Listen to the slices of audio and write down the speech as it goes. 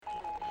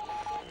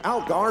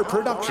Algar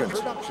Productions.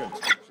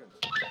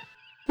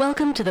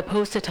 Welcome to the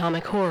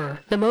Post-Atomic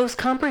Horror, the most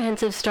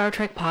comprehensive Star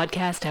Trek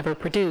podcast ever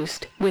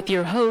produced, with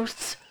your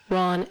hosts,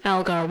 Ron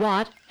Algar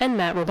Watt and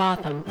Matt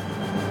Robotham.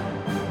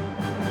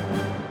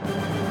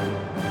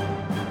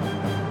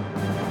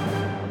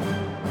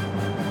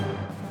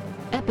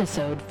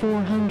 Episode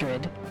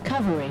 400,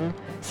 covering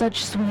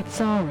Such Sweet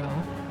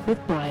Sorrow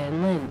with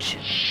Brian Lynch.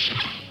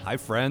 Hi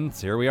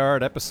friends, here we are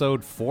at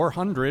episode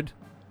 400.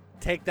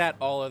 Take that,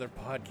 all other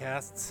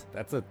podcasts.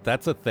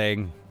 That's a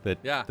thing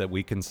that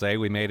we can say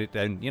we made it,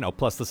 and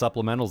plus the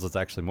supplementals is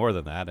actually more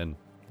than that, and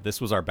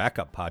this was our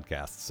backup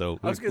podcast. So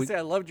I was gonna say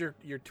I loved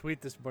your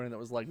tweet this morning that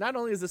was like, not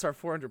only is this our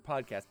 400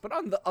 podcast, but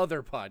on the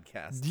other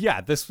podcast.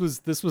 Yeah, this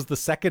was the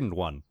second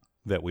one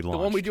that we launched.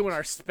 The one we do in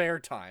our spare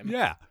time.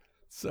 Yeah.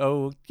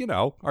 So,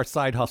 our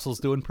side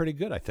hustle's doing pretty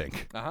good, I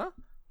think. Uh-huh.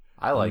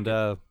 I like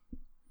it.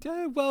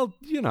 Yeah, well,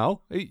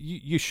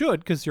 you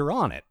should, because you're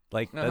on it.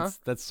 Like,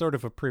 that's sort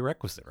of a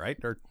prerequisite, right?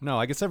 Or no,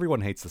 I guess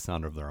everyone hates the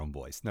sound of their own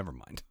voice. Never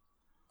mind.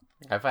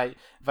 If I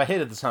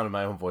hated the sound of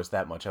my own voice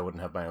that much, I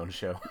wouldn't have my own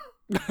show.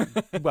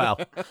 Well,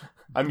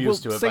 I'm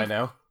used to it by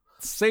now.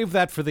 Save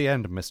that for the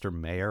end, Mr.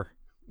 Mayor.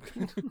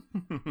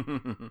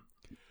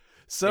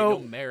 So,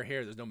 ain't no mayor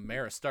here. There's no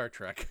mayor of Star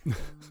Trek.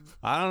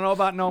 I don't know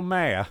about no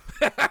mayor.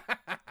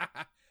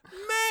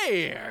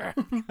 Mayor!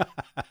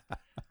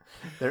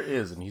 There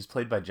is, and he's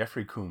played by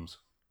Jeffrey Combs.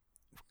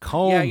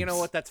 Combs. Yeah, you know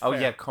what? That's fair. Oh,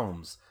 yeah,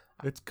 Combs.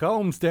 It's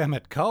Combs, damn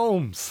it,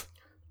 Combs.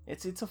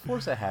 It's a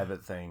force of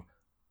habit thing.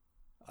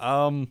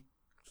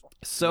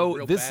 So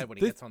real this bad when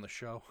he gets on the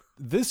show.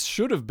 This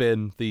should have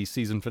been the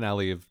season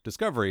finale of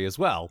Discovery as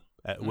well,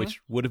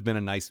 which would have been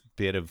a nice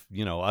bit of,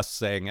 us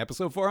saying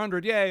episode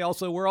 400, yay,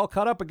 also we're all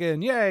caught up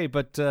again, yay,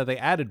 but they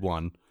added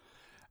one.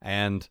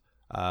 And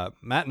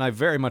Matt and I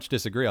very much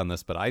disagree on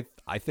this, but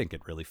I think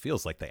it really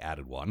feels like they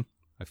added one.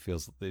 It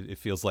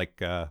feels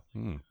like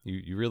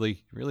you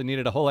really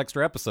needed a whole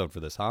extra episode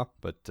for this, huh?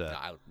 But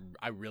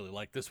I really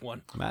like this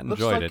one. Matt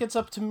Looks enjoyed like it. it's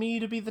up to me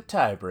to be the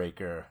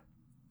tiebreaker.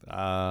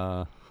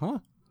 Huh?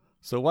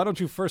 So why don't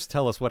you first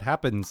tell us what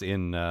happens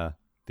in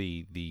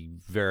the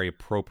very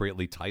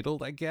appropriately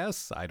titled, I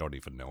guess? I don't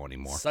even know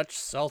anymore. Such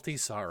salty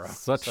sorrow.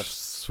 Such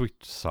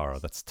sweet sorrow.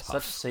 That's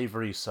tough. Such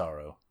savory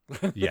sorrow.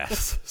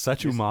 Yes.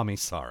 Such umami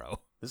sorrow.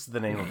 This is the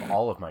name of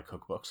all of my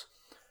cookbooks.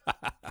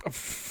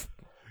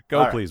 Go,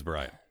 all right. please,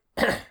 Brian.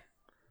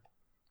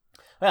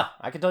 Well,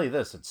 I can tell you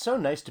this. It's so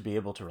nice to be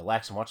able to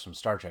relax and watch some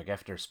Star Trek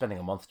after spending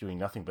a month doing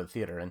nothing but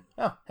theater. And,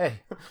 oh,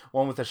 hey,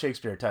 one with a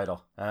Shakespeare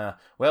title.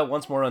 Well,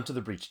 once more unto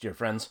the breach, dear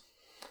friends.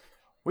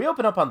 We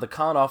open up on the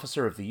con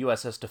officer of the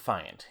USS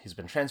Defiant. He's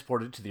been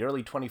transported to the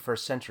early 21st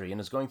century and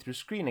is going through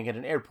screening at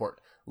an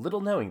airport, little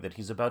knowing that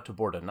he's about to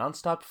board a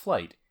nonstop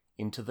flight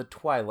into the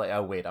twilight.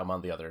 Oh, wait, I'm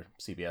on the other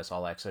CBS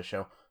All Access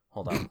show.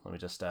 Hold on, let me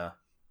just, there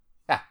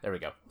we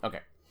go.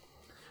 Okay.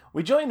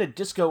 We join a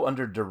disco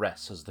under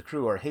duress as the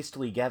crew are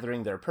hastily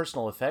gathering their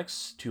personal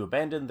effects to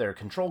abandon their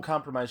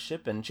control-compromised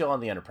ship and chill on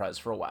the Enterprise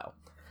for a while.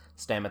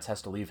 Stamets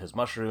has to leave his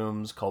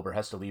mushrooms, Culber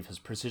has to leave his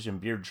precision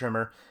beard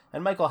trimmer,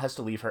 and Michael has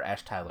to leave her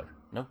Ash Tyler.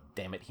 No,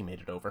 damn it, he made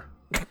it over.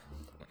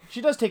 She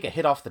does take a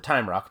hit off the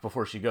time rock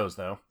before she goes,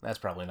 though. That's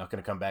probably not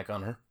going to come back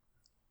on her.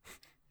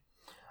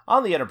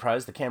 On the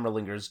Enterprise, the camera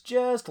lingers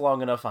just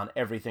long enough on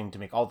everything to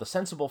make all the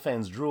sensible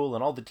fans drool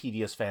and all the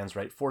tedious fans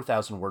write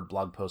 4,000-word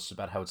blog posts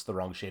about how it's the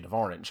wrong shade of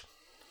orange.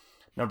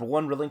 Number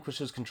 1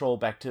 relinquishes control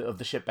of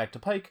the ship back to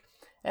Pike,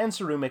 and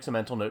Saru makes a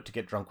mental note to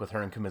get drunk with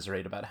her and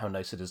commiserate about how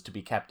nice it is to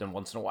be captain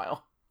once in a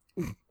while.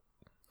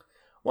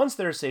 Once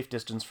they're a safe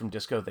distance from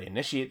Disco, they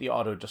initiate the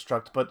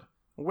auto-destruct, but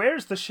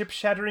where's the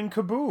ship-shattering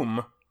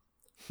kaboom?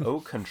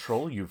 Oh,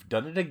 Control, you've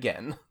done it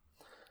again.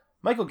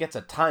 Michael gets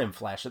a time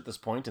flash at this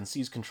point and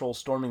sees Control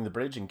storming the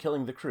bridge and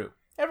killing the crew.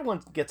 Everyone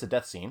gets a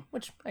death scene,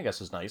 which I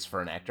guess is nice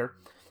for an actor.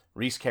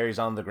 Reese carries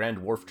on the Grand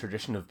Wharf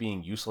tradition of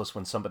being useless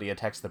when somebody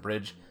attacks the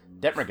bridge.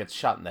 Detmer gets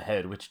shot in the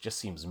head, which just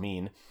seems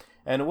mean.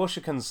 And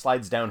Woshikan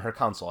slides down her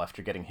console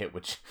after getting hit,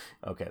 which,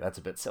 okay, that's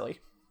a bit silly.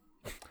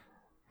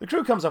 The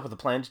crew comes up with a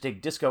plan to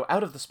take Disco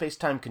out of the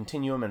space-time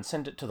continuum and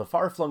send it to the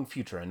far-flung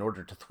future in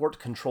order to thwart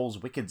Control's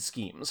wicked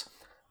schemes.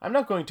 I'm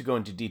not going to go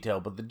into detail,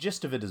 but the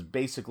gist of it is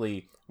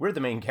basically, we're the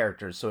main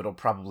characters, so it'll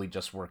probably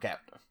just work out.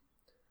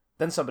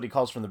 Then somebody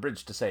calls from the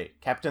bridge to say,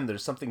 Captain,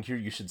 there's something here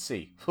you should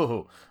see.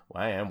 Well,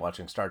 I am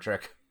watching Star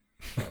Trek.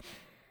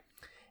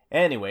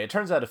 Anyway, it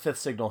turns out a fifth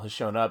signal has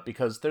shown up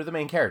because they're the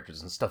main characters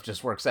and stuff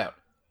just works out.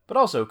 But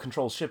also,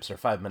 Control's ships are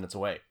 5 minutes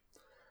away.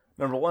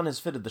 Number 1 has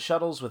fitted the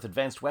shuttles with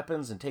advanced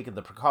weapons and taken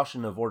the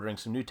precaution of ordering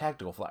some new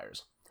tactical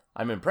flyers.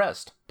 I'm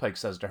impressed, Pike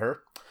says to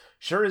her.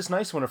 Sure is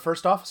nice when a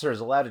first officer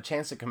is allowed a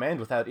chance at command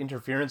without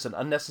interference and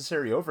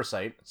unnecessary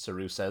oversight,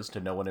 Saru says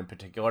to no one in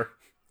particular.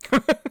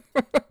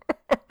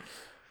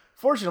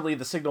 Fortunately,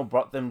 the signal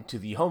brought them to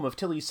the home of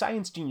Tilly's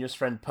science genius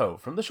friend Poe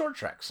from the Short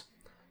Treks.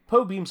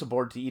 Poe beams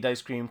aboard to eat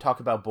ice cream,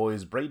 talk about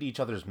boys, braid each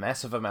other's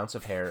massive amounts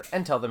of hair,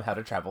 and tell them how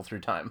to travel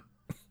through time.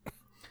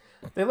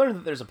 They learn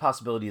that there's a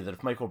possibility that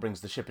if Michael brings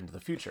the ship into the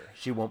future,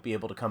 she won't be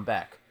able to come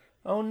back.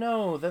 Oh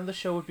no, then the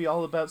show would be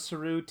all about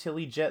Saru,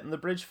 Tilly, Jet, and the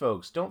Bridge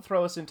folks. Don't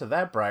throw us into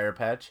that briar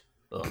patch.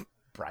 Ugh,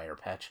 briar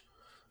patch.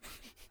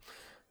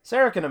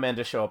 Sarek and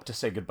Amanda show up to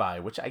say goodbye,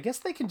 which I guess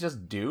they can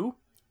just do.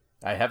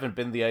 I haven't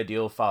been the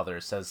ideal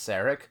father, says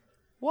Sarek.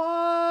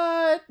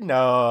 What?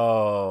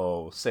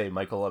 No, say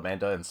Michael,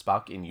 Amanda, and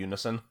Spock in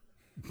unison.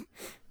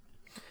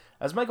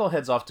 As Michael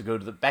heads off to go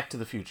to Back to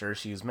the Future,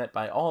 she is met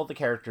by all the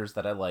characters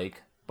that I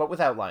like, but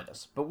without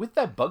Linus. But with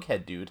that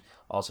Bughead dude,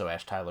 also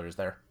Ash Tyler is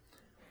there.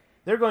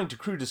 They're going to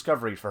crew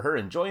Discovery for her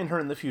and join her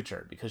in the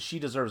future, because she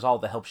deserves all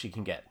the help she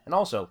can get. And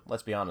also,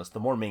 let's be honest, the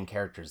more main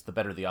characters, the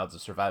better the odds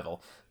of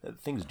survival.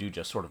 Things do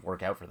just sort of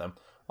work out for them.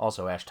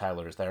 Also, Ash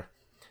Tyler is there.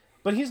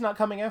 But he's not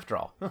coming after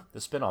all. The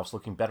spin-off's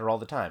looking better all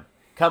the time.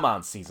 Come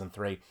on, Season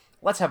 3.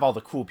 Let's have all the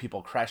cool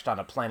people crashed on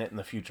a planet in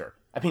the future.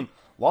 I mean,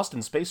 Lost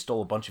in Space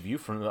stole a bunch of you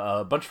from...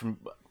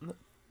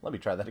 Let me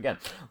try that again.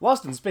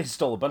 Lost in Space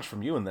stole a bunch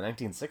from you in the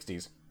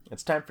 1960s.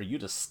 It's time for you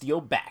to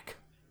steal back.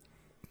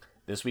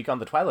 This week on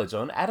The Twilight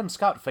Zone, Adam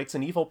Scott fights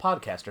an evil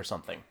podcast or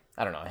something.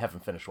 I don't know, I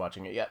haven't finished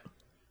watching it yet.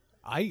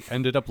 I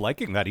ended up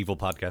liking that evil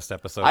podcast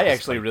episode. I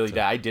actually really did.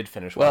 I did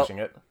finish watching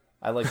it.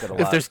 I liked it a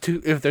lot.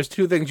 If there's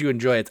two things you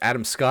enjoy, it's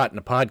Adam Scott and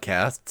a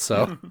podcast.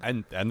 So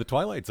and The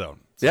Twilight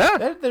Zone. So.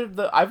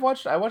 Yeah, I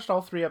watched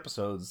all 3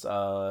 episodes,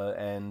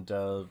 and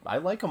I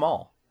like them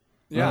all.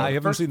 Yeah, I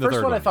haven't seen the third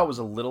one. First one I thought was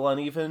a little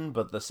uneven,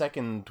 but the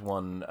second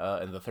one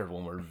and the third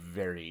one were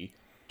very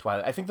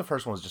Twilight. I think the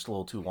first one was just a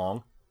little too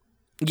long.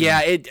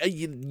 Yeah,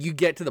 you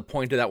get to the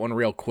point of that one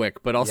real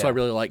quick, but also I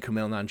really like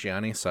Kumail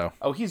Nanjiani, so...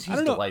 Oh, he's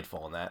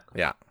delightful in that.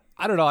 Yeah.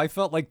 I don't know, I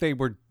felt like they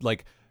were,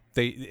 like,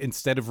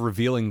 instead of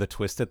revealing the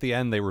twist at the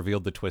end, they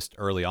revealed the twist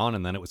early on,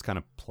 and then it was kind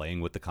of playing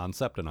with the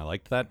concept, and I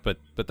liked that, but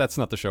that's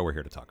not the show we're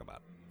here to talk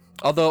about.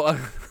 Although,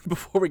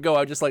 before we go,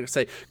 I'd just like to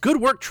say, good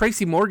work,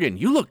 Tracy Morgan.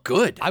 You look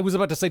good. I was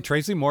about to say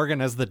Tracy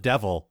Morgan as the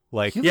devil.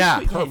 Like,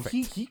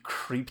 perfect. He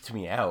creeped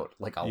me out,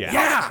 like, a lot.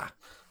 Yeah!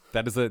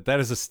 That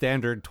is a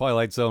standard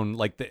Twilight Zone.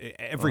 Like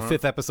every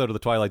 5th episode of the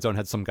Twilight Zone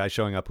had some guy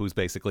showing up who's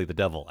basically the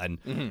devil,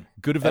 and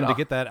good of them to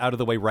get that out of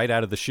the way right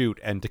out of the chute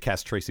and to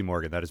cast Tracy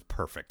Morgan. That is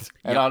perfect.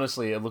 And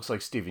honestly, it looks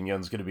like Steven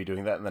Yeun's going to be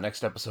doing that in the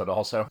next episode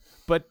also.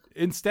 But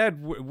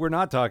instead, we're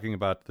not talking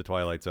about the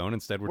Twilight Zone.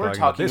 Instead, we're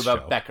talking about this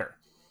show. Becker.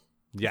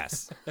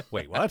 Yes.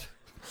 Wait, what?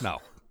 No.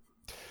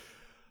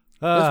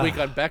 This week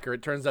on Becker,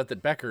 it turns out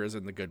that Becker is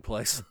in the good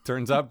place.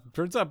 Turns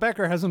out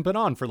Becker hasn't been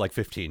on for like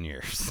 15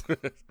 years.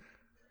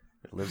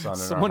 It lives on in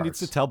Someone our needs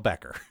hearts. to tell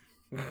Becker.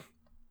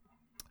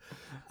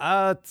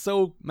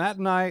 So Matt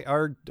and I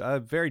are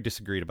very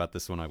disagreed about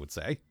this one, I would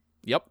say.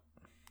 Yep.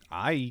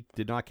 I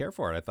did not care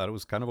for it. I thought it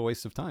was kind of a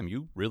waste of time.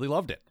 You really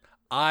loved it.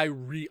 I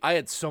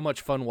had so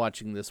much fun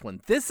watching this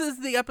one. This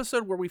is the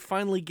episode where we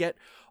finally get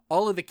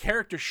all of the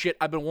character shit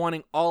I've been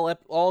wanting all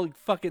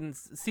fucking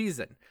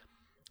season.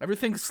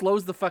 Everything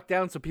slows the fuck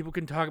down so people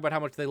can talk about how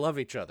much they love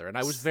each other, and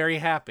I was very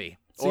happy.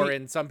 Or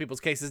in some people's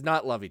cases,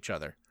 not love each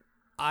other.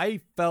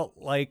 I felt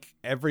like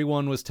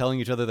everyone was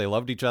telling each other they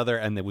loved each other,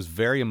 and it was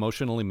very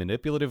emotionally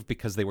manipulative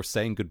because they were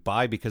saying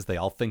goodbye because they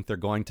all think they're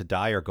going to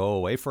die or go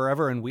away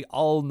forever, and we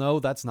all know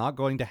that's not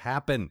going to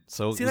happen.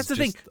 So see, that's the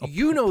thing.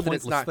 You know that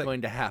it's not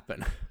going to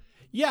happen.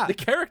 Yeah. The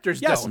characters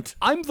don't.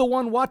 I'm the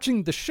one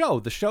watching the show.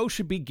 The show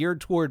should be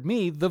geared toward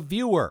me, the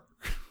viewer.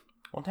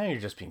 Well, now you're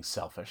just being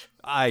selfish.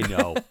 I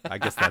know. I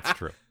guess that's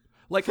true.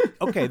 Like,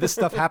 okay, this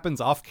stuff happens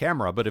off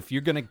camera, but if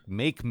you're going to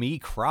make me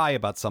cry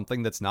about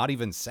something that's not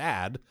even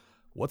sad,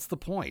 what's the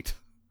point?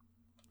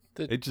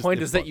 The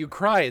point is that you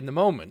cry in the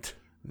moment.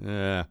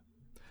 Yeah.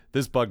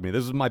 This bugged me.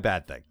 This is my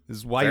bad thing. This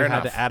is why you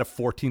had to add a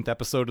 14th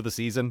episode of the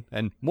season,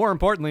 and more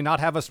importantly,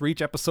 not have us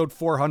reach episode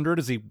 400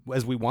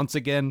 as we once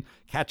again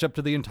catch up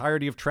to the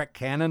entirety of Trek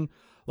canon.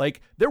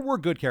 Like, there were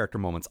good character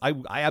moments. I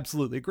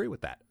absolutely agree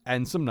with that.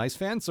 And some nice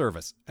fan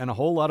service. And a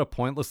whole lot of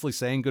pointlessly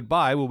saying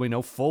goodbye when we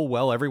know full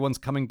well everyone's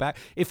coming back.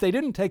 If they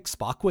didn't take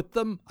Spock with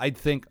them, I'd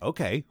think,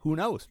 okay, who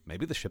knows?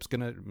 Maybe the ship's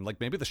gonna,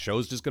 maybe the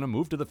show's just gonna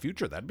move to the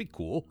future. That'd be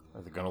cool.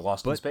 Or they're gonna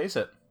Lost in Space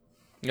it.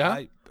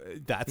 Yeah.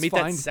 That's Meet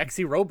fine. that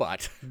sexy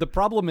robot. The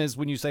problem is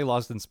when you say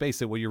Lost in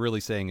Space it, what you're really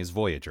saying is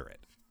Voyager it.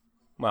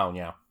 Well,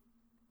 yeah.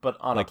 But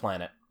on a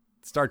planet.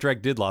 Star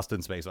Trek did Lost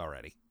in Space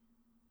already.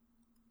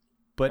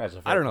 But That's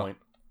a fair I don't know. point.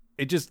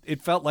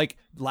 It felt like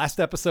last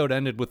episode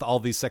ended with all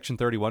these Section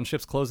 31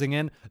 ships closing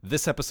in.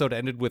 This episode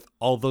ended with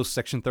all those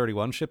Section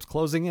 31 ships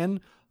closing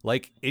in.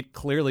 Like, it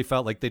clearly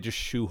felt like they just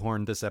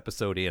shoehorned this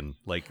episode in.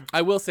 Like,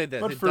 I will say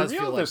that but it for does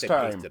real feel like this they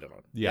time. pasted it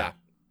on. yeah.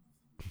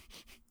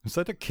 Is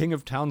that a King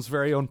of Town's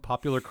very own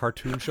popular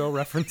cartoon show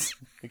reference?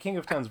 The King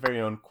of Town's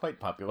very own, quite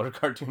popular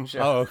cartoon show.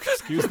 Oh,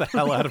 excuse the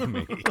hell out of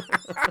me.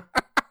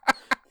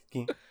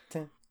 King of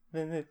Town,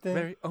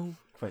 Very own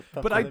quite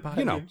But I, popular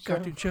you know,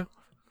 cartoon show.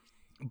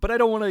 But I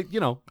don't want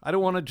to, I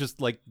don't want to just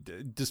like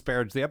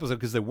disparage the episode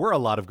because there were a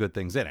lot of good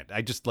things in it.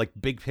 I just like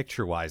big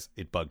picture wise,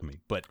 it bugged me.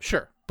 But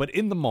Sure. But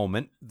in the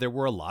moment, there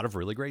were a lot of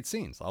really great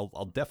scenes.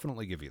 I'll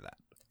definitely give you that.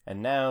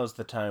 And now's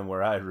the time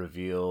where I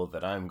reveal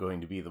that I'm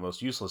going to be the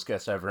most useless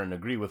guest ever and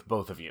agree with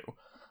both of you.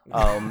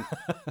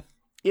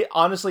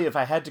 Honestly, if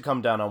I had to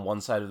come down on one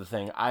side of the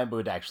thing, I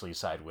would actually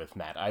side with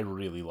Matt. I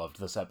really loved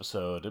this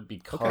episode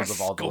because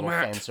of all the little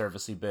fan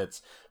servicey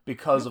bits,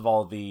 because of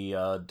all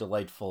the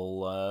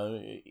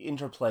delightful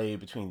interplay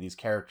between these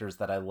characters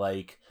that I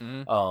like.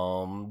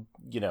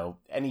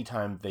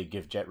 Anytime they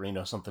give Jet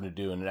Reno something to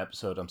do in an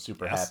episode, I'm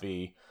super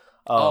happy.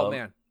 Oh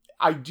man,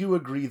 I do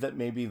agree that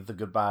maybe the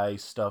goodbye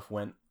stuff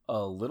went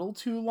a little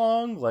too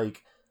long.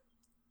 Like,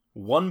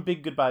 one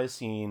big goodbye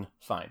scene,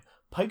 fine.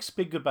 Pike's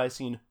big goodbye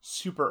scene,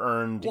 super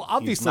earned. Well,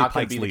 obviously, he's not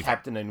going to Pike's be leaving. the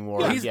captain anymore.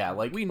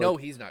 we know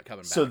he's not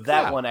coming back. So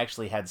that one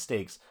actually had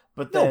stakes.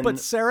 But then but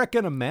Sarek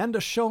and Amanda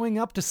showing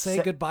up to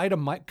say goodbye to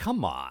Mike.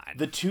 Come on.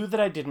 The two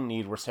that I didn't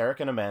need were Sarek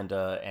and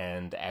Amanda,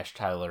 and Ash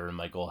Tyler and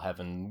Michael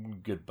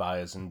having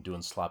goodbyes and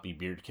doing sloppy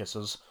beard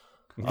kisses.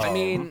 I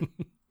mean,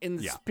 in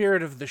the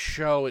spirit of the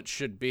show, it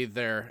should be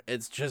there.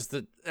 It's just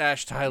that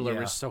Ash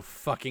Tyler is so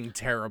fucking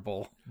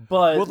terrible.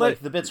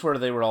 But the bits where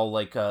they were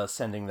all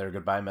sending their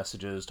goodbye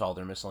messages to all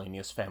their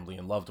miscellaneous family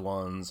and loved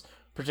ones,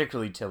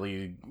 particularly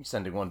Tilly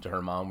sending one to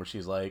her mom where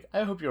she's like,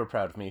 I hope you were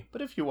proud of me,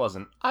 but if you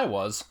wasn't, I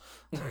was.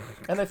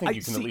 And I think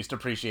you can at least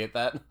appreciate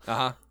that.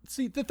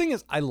 See, the thing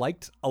is, I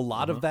liked a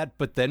lot of that,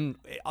 but then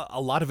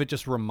a lot of it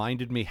just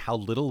reminded me how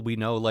little we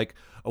know. Like,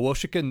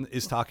 Awoshikan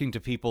is talking to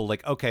people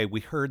like, okay,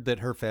 we heard that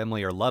her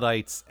family are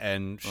Luddites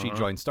and she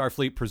joined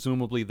Starfleet.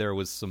 Presumably there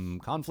was some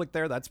conflict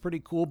there. That's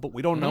pretty cool, but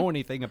we don't know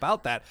anything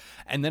about that.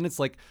 And then it's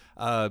like,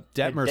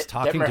 Detmer's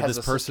talking Detmer to has this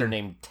a sister person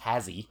named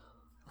Tazzy.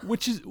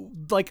 Which is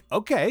like,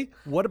 okay,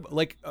 what,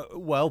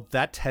 well,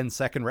 that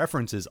 10-second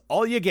reference is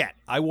all you get.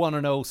 I want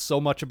to know so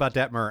much about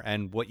Detmer,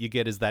 and what you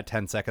get is that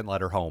 10-second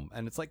letter home.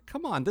 And it's like,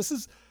 come on, this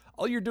is,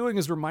 all you're doing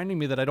is reminding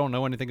me that I don't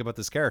know anything about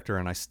this character,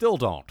 and I still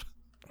don't.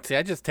 See,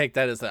 I just take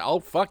that as oh,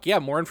 fuck yeah,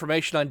 more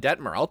information on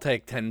Detmer. I'll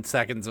take 10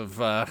 seconds of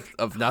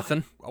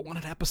nothing. I want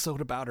an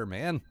episode about her,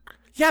 man.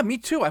 Yeah, me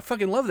too. I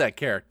fucking love that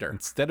character.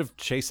 Instead of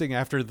chasing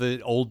after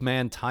the old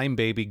man time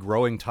baby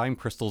growing time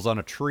crystals on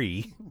a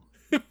tree.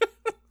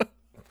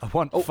 I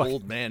want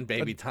old man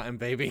baby time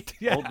baby.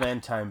 Yeah. Old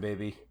man time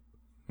baby.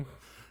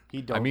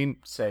 He don't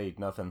say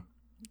nothing.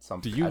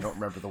 Something I don't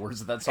remember the words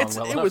of that song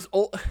enough.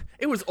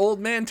 It was old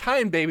man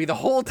time baby the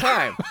whole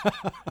time.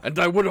 And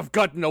I would have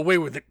gotten away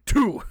with it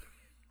too.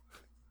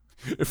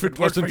 If it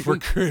wasn't for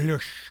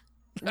Kalish.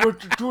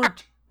 Would you do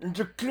it in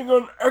the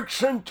Klingon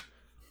accent?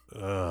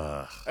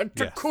 And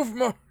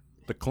Kuvma.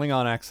 The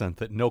Klingon accent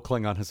that no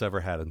Klingon has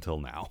ever had until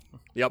now.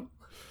 Yep.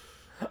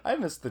 I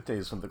miss the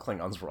days when the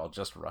Klingons were all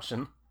just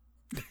Russian.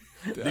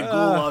 The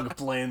Gulag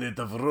planet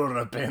of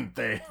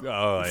Rurapente.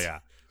 Oh, yeah.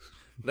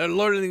 They're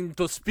learning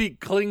to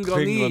speak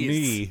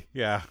Klingonese.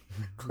 Yeah.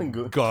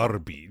 Klingon.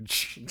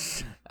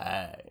 Garbage.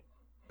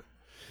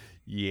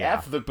 Yeah.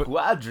 Half the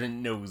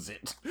quadrant knows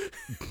it.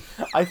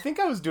 I think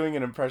I was doing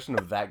an impression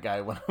of that guy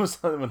when I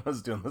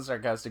was doing the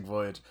sarcastic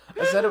voyage.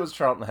 I said it was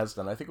Charlton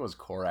Heston. I think it was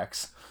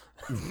Korax.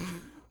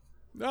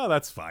 No,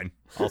 that's fine.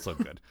 Also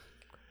good.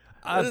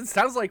 It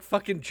sounds like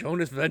fucking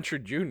Jonas Venture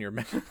Jr.,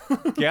 man.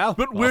 Yeah.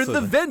 But we're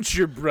the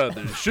Venture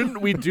Brothers.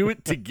 Shouldn't we do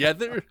it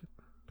together?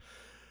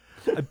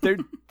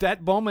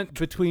 That moment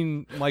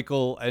between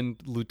Michael and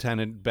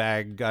Lieutenant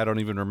Bag, I don't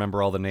even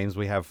remember all the names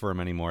we have for him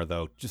anymore,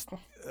 though. Just,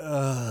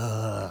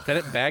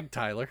 Lieutenant Bag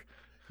Tyler.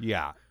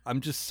 Yeah. I'm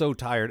just so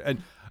tired.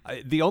 And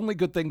the only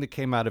good thing that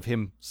came out of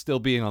him still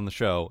being on the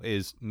show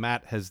is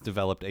Matt has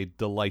developed a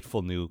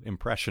delightful new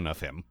impression of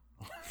him.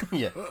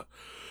 Yeah.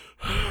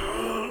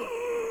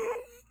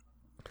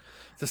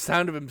 The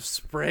sound of him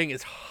spraying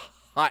his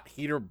hot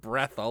heater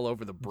breath all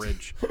over the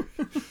bridge.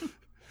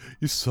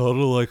 You sort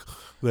of like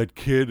that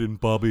kid in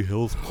Bobby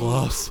Hill's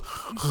class.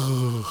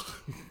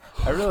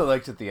 I really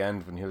liked at the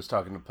end when he was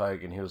talking to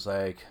Pike and he was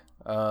like,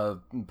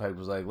 Pike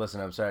was like,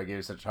 listen, I'm sorry I gave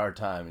you such a hard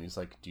time. And he's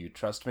like, do you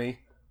trust me?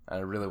 And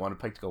I really wanted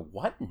Pike to go,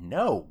 what?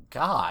 No,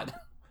 God.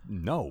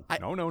 No.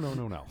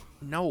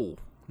 No.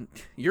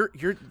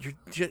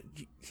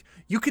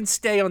 You can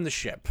stay on the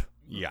ship.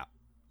 Yeah.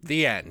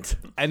 The end.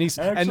 And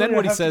Actually, and then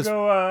what he says,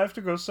 I have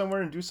to go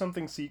somewhere and do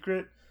something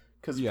secret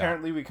because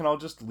apparently we can all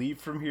just leave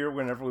from here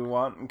whenever we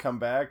want and come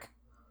back.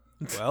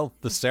 Well,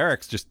 the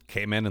Sareks just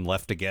came in and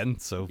left again,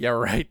 so yeah,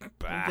 right.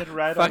 Get a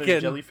ride on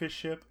a jellyfish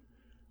ship.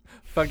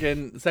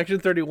 Fucking Section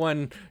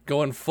 31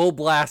 going full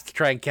blast to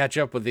try and catch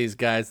up with these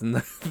guys, and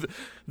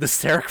the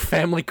Sarek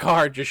family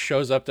car just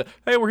shows up to,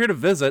 hey, we're here to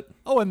visit.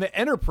 Oh, and the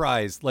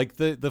Enterprise, like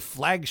the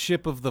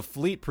flagship of the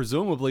fleet,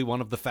 presumably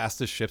one of the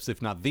fastest ships,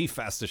 if not the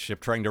fastest ship,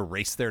 trying to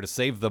race there to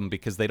save them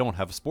because they don't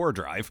have a spore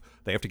drive.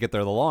 They have to get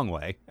there the long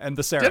way. And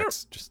the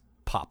Sareks just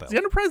pop out. Is the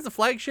Enterprise the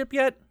flagship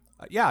yet?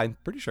 Yeah, I'm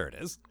pretty sure it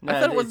is. I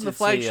thought it wasn't the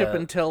flagship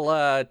until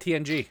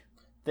TNG.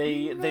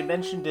 They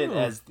mentioned it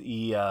as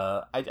the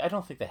I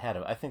don't think they had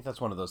it. I think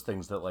that's one of those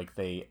things that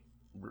they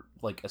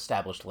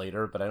established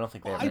later, but I don't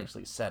think they ever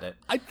actually said it.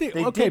 I think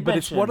but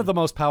it's one of the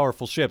most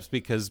powerful ships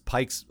because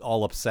Pike's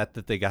all upset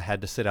that they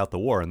had to sit out the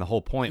war, and the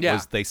whole point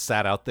was they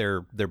sat out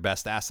their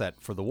best asset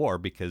for the war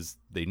because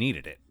they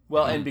needed it.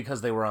 Well, and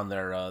because they were on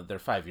their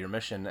 5-year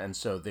mission, and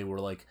so they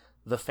were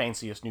the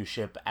fanciest new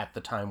ship at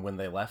the time when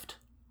they left.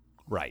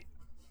 Right.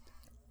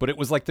 But it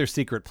was like their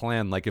secret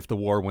plan, like if the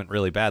war went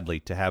really badly,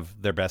 to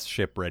have their best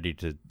ship ready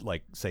to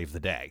like save the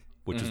day,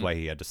 which is why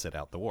he had to sit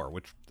out the war,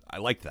 which I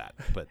like that.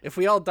 But If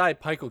we all die,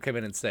 Pike will come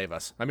in and save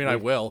us. I mean, I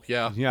will,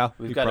 yeah. yeah,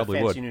 We've he got a probably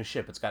fancy would. new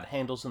ship. It's got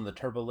handles in the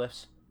turbo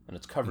lifts, and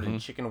it's covered in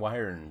chicken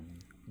wire and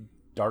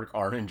dark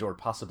orange or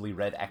possibly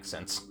red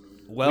accents.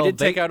 Well, We did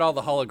take out all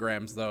the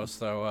holograms, though,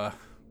 so...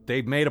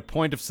 they made a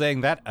point of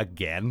saying that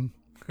again.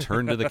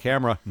 Turn to the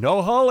camera.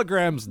 No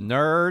holograms,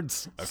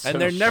 nerds. And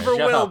there never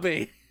shut will up.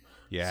 be.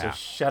 Yeah, So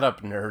shut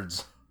up,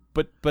 nerds.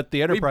 but the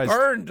We Enterprise.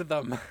 burned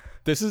them.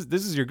 This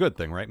is your good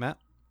thing, right, Matt?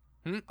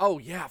 Oh,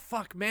 yeah,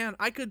 fuck, man.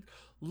 I could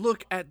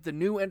look at the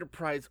new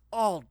Enterprise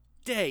all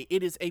day.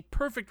 It is a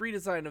perfect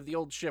redesign of the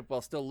old ship while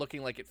still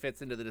looking like it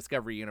fits into the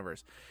Discovery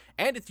universe.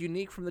 And it's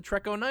unique from the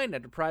Trek 09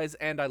 Enterprise,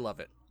 and I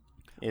love it.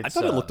 It's, I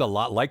thought it looked a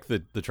lot like the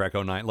Trek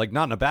 09, like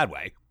not in a bad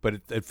way,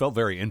 but it felt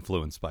very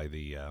influenced by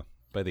the I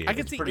can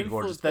aliens. see pretty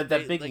influence, gorgeous. but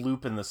That they, big like,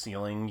 loop in the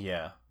ceiling,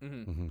 yeah.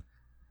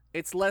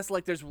 It's less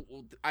like there's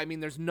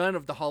none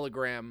of the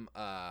hologram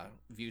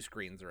view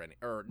screens or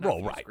not Well,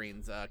 view right.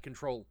 screens,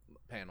 control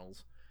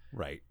panels.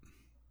 Right.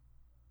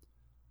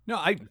 No,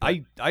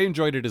 I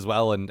enjoyed it as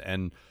well,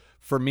 and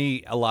for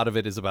me, a lot of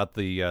it is about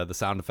the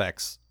sound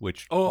effects,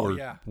 which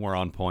were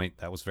on point.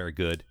 That was very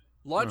good.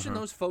 Launching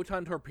those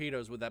photon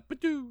torpedoes with that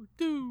ba-doo,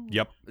 doo.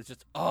 Yep. It's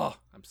just, I'm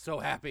so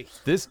happy.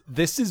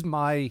 This is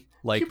my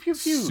like Pew, pew,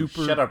 pew.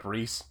 super. Shut up,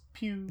 Reese.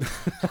 Pew.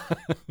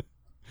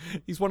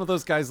 He's one of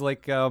those guys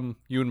like Ewan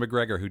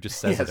McGregor who just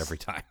says it Yes. every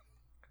time.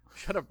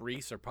 Shut up,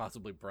 Reese, or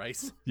possibly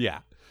Bryce. Yeah.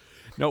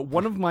 No,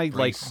 one of my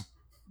like Reese.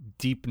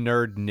 deep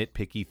nerd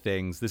nitpicky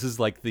things. This is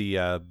like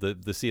the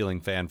ceiling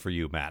fan for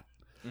you, Matt.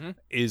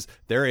 Is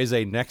there is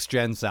a next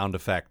gen sound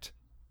effect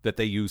that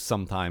they use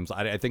sometimes.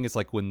 I think it's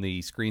like when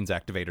the screens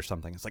activate or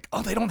something. It's like,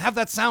 oh, they don't have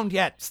that sound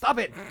yet. Stop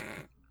it.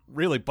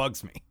 Really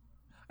bugs me.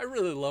 I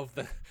really love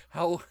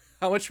how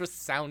much of a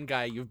sound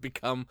guy you've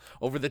become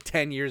over the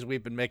 10 years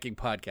we've been making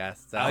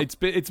podcasts. Al.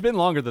 It's been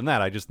longer than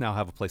that. I just now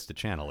have a place to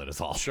channel it. Is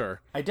all.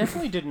 Sure. I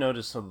definitely did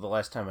notice the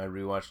last time I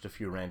rewatched a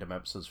few random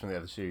episodes from the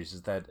other series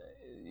is that,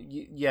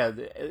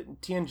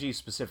 TNG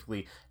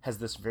specifically has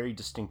this very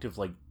distinctive,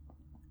 like,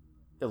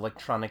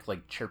 electronic,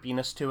 like,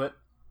 chirpiness to it.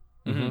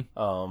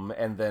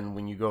 And then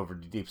when you go over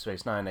to Deep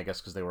Space Nine, I guess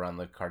because they were on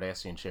the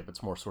Cardassian ship,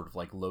 it's more sort of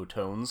like low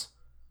tones.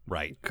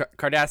 Right.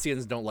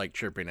 Cardassians don't like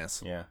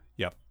chirpiness. Yeah.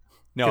 Yep.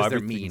 No, 'Cause they're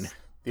everything's- mean.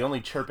 The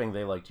only chirping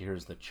they like to hear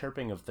is the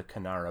chirping of the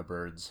Canara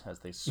birds as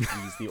they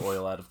squeeze the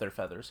oil out of their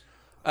feathers.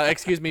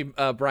 Excuse me,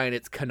 Brian,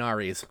 it's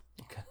Canaries.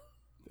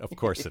 Of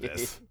course it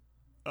is.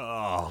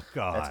 Oh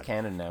God. That's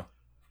canon now.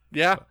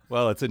 Yeah.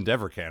 Well, it's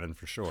Endeavor canon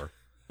for sure.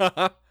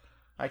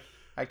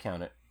 I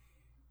count it.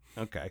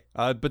 Okay.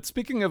 But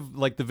speaking of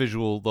like the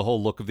visual, the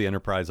whole look of the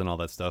Enterprise and all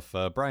that stuff,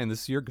 Brian,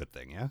 this is your good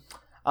thing, yeah?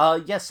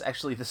 Yes,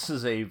 actually, this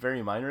is a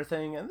very minor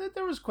thing, and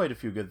there was quite a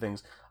few good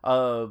things.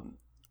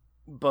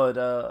 But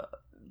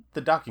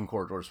the docking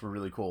corridors were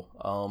really cool.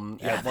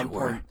 At one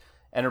point,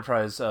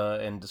 Enterprise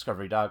and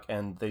Discovery dock,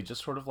 and they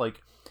just sort of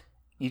like,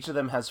 each of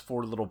them has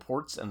 4 little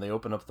ports, and they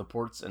open up the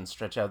ports and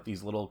stretch out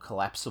these little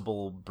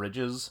collapsible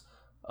bridges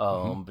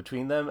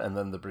between them, and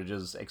then the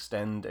bridges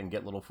extend and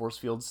get little force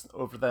fields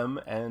over them,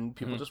 and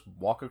people just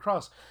walk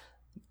across.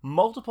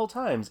 Multiple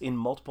times in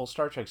multiple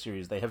Star Trek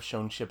series, they have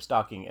shown ships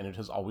docking, and it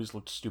has always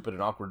looked stupid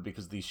and awkward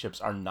because these ships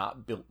are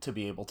not built to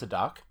be able to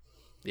dock.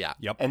 Yeah.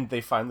 Yep. And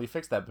they finally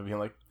fixed that by being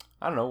like,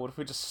 I don't know, what if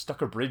we just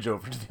stuck a bridge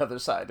over to the other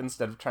side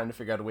instead of trying to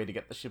figure out a way to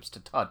get the ships to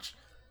touch?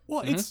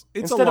 Well, it's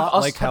Instead a of lot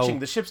us like how touching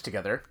the ships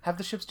together, have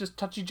the ships just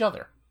touch each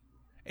other.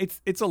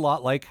 it's a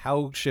lot like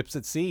how ships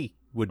at sea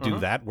would do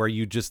that, where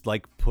you just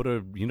like put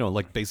a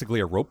like basically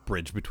a rope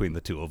bridge between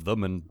the two of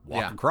them and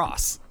walk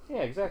across.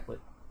 Yeah, exactly.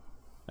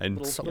 And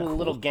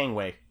Little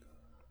gangway.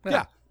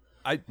 yeah.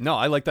 I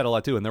like that a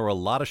lot too. And there were a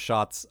lot of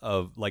shots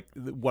of like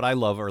what I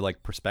love are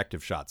like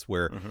perspective shots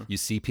where you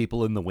see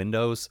people in the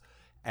windows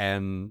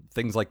and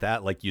things like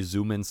that. Like you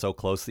zoom in so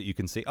close that you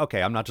can see,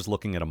 okay, I'm not just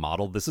looking at a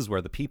model. This is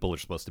where the people are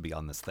supposed to be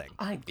on this thing.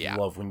 I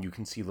love when you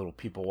can see little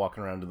people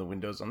walking around in the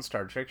windows on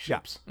Star Trek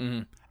ships.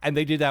 And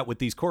they did that with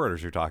these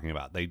corridors you're talking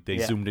about. They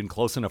zoomed in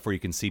close enough where you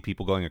can see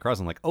people going across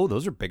and like, oh,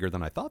 those are bigger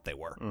than I thought they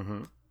were.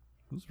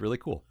 It was really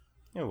cool.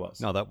 It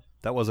was. No,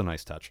 that was a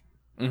nice touch.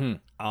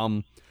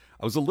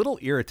 I was a little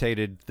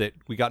irritated that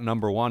we got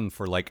number 1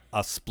 for like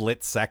a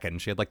split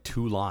second. She had like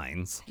 2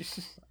 lines.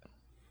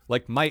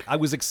 Like I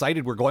was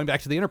excited. We're going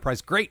back to the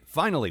Enterprise. Great,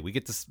 finally we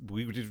get to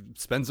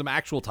spend some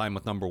actual time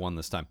with number 1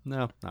 this time.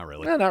 No, not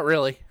really. No, not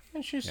really.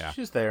 And she's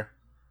there.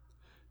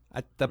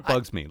 That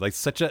bugs me. Like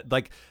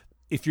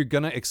if you're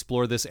gonna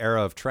explore this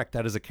era of Trek,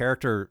 that is a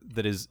character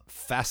that is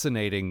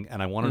fascinating,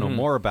 and I want to know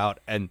more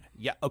about. And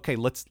yeah, okay,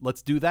 let's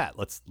do that.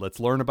 Let's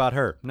learn about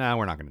her. No,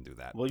 we're not gonna do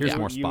that. Well, Here's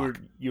more Spock.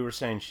 You were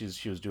saying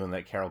she was doing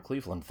that Carol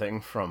Cleveland thing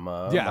from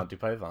Monty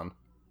Python.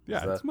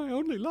 Yeah, it's my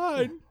only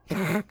line.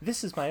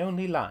 This is my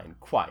only line.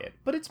 Quiet,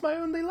 but it's my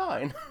only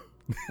line.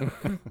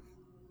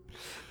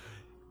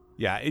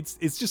 Yeah, it's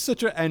just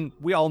such a, and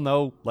we all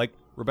know like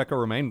Rebecca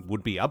Romaine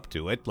would be up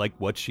to it. Like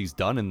what she's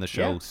done in the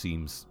show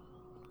seems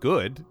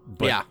good,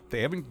 but Yeah.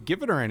 they haven't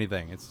given her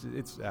anything. It's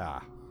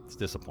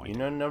disappointing. You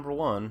know, number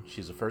one,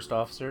 she's a first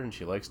officer and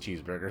she likes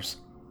cheeseburgers.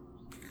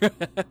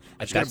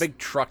 She's got a big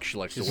truck she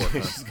likes to work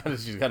on.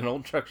 she's got an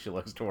old truck she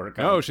likes to work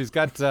on. No, she's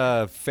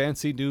got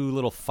fancy new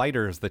little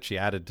fighters that she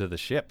added to the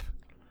ship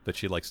that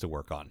she likes to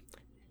work on.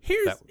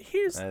 Here's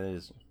That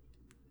is.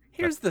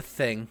 the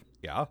thing.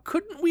 Yeah,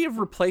 Couldn't we have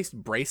replaced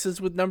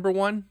braces with number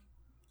one?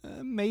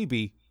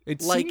 maybe.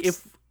 It Like, seems,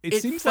 if it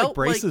it seems like felt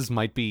like- braces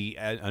might be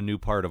a new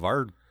part of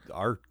our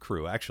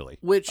crew, actually.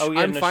 Which Oh, yeah,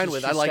 I'm no, fine she's-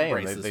 with. she's I like staying.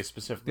 braces. They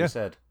specifically Yeah.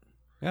 said.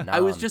 Yeah.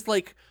 I was just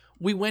like,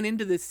 we went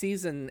into this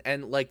season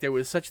and like there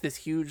was such this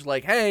huge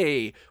like,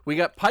 hey, we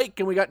got Pike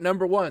and we got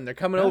number one. They're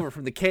coming over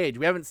from the cage.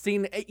 We haven't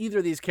seen either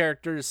of these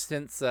characters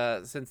since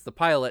the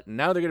pilot, and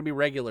now they're going to be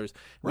regulars.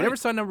 We Right. never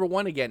saw number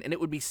one again, and it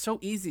would be so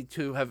easy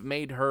to have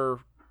made her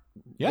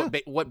Yeah.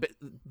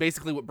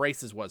 basically what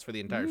braces was for the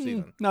entire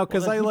season. No,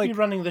 because Well, then I who'd like. be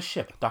running the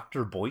ship,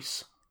 Dr.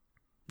 Boyce.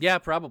 Yeah,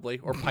 probably,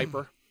 or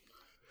Piper.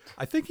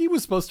 I think he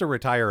was supposed to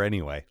retire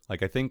anyway.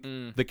 Like, I think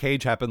Mm. the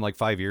cage happened like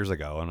 5 years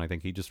ago, and I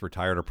think he just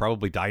retired or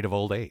probably died of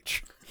old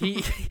age.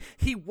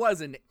 He was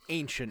an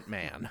ancient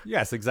man.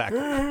 Yes, exactly.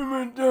 I'm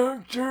a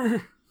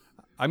doctor.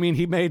 I mean,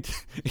 he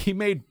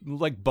made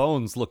like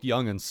Bones look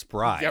young and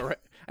spry. Yeah, right.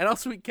 And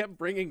also, he kept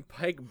bringing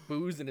Pike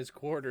booze in his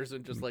quarters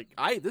and just like,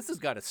 this has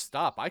got to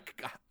stop.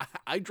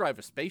 I drive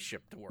a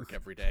spaceship to work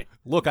every day.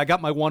 Look, I got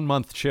my 1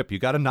 month chip. You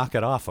got to knock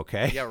it off,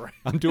 okay? Yeah, right.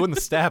 I'm doing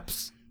the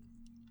steps.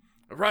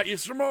 Right, you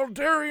some old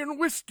Darien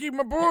whiskey,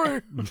 my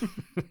boy.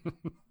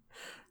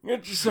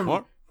 Get you some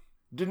What?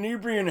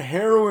 Denebrian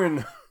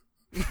heroin.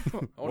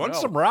 Oh, Want no.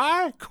 some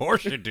rye? Of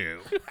course you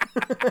do.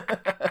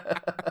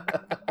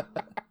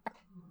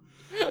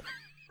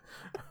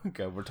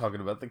 Okay, we're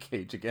talking about the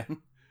cage again.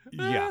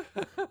 Yeah.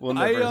 We'll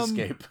never I,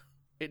 escape.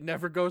 It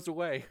never goes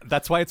away.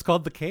 That's why it's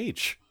called The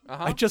Cage.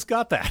 Uh-huh. I just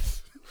got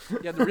that.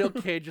 Yeah, the real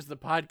cage is the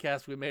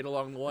podcast we made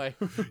along the way.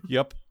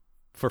 Yep.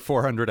 For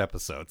 400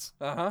 episodes.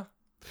 Uh-huh.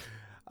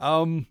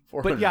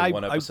 But yeah,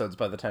 401 I episodes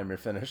by the time you're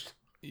finished.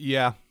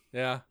 yeah.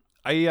 Yeah.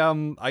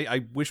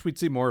 I wish we'd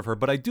see more of her,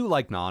 but I do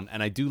like Non,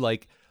 and I do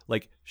like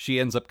she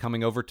ends up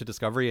coming over to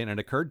Discovery, and it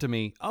occurred to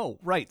me, oh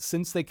right,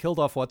 since they killed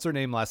off what's her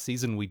name last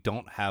season, we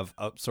don't have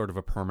a sort of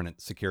a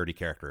permanent security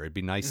character. It'd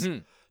be nice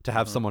to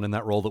have someone in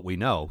that role that we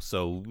know.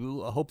 So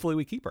hopefully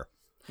we keep her.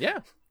 Yeah.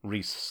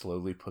 Reese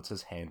slowly puts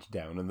his hand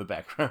down in the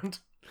background.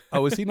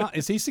 Oh, is he not?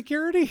 Is he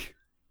security?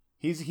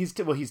 He's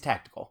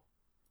tactical.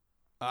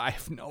 I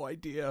have no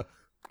idea.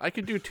 I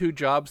could do 2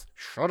 jobs.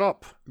 Shut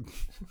up.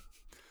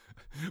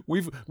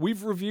 We've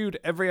reviewed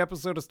every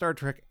episode of Star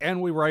Trek,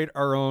 and we write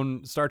our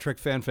own Star Trek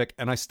fanfic,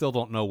 and I still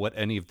don't know what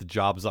any of the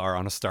jobs are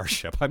on a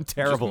starship. I'm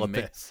terrible at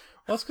this.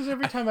 Well, it's because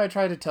every time I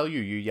try to tell you,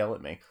 you yell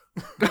at me.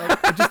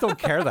 I just don't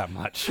care that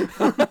much.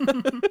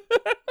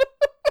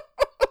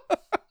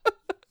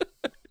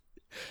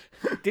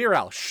 Dear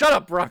Al, shut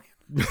up, Brian.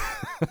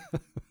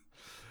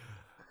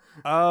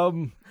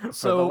 For the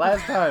So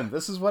last time,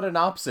 this is what an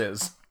ops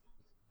is.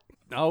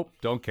 no,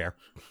 don't care.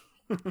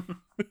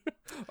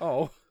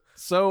 Oh.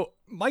 So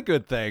my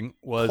good thing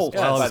was, Colt,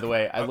 well, by the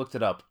way, I looked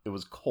it up. It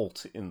was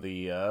Colt in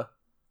the, I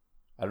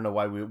don't know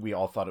why we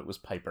all thought it was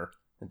Piper.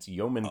 It's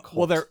Yeoman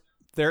Colt. well,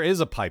 there is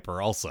a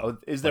Piper also. Oh,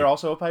 is there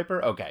also a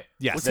Piper? Okay.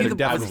 Yes, Was there he the-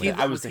 definitely. was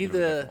he I was was he thinking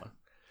of a the- different one.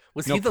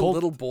 Was No, he the Colt-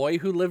 little boy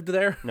who lived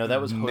there? No, that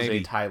was Jose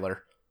Maybe.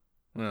 Tyler.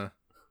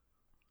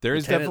 There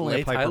is Lieutenant definitely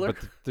Leigh a Piper, Tyler?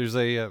 but there's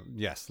a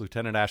yes,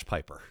 Lieutenant Ash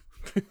Piper.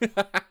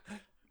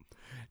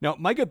 Now,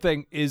 my good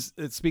thing is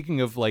speaking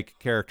of like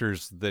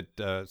characters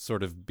that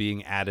sort of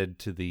being added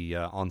to the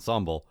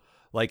ensemble.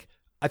 Like,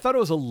 I thought it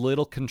was a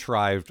little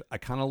contrived. I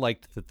kind of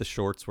liked that the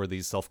shorts were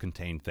these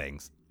self-contained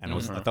things, and I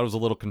thought it was a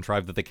little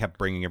contrived that they kept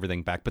bringing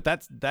everything back. But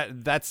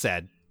that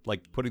said,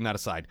 like putting that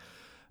aside,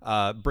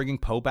 bringing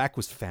Poe back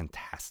was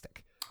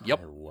fantastic. Yep.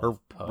 Her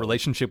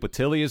relationship with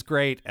Tilly is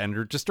great, and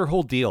her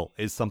whole deal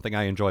is something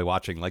I enjoy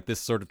watching. Like this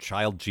sort of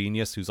child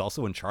genius who's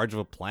also in charge of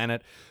a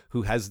planet,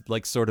 who has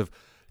like sort of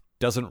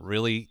doesn't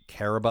really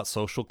care about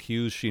social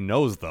cues. She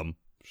knows them.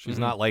 She's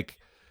not like,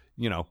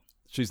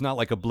 she's not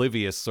like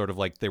oblivious, sort of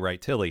like they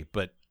write Tilly,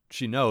 but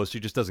she knows. She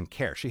just doesn't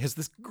care. She has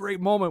this great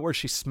moment where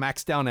she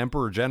smacks down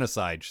Emperor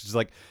Genocide. She's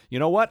like, you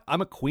know what?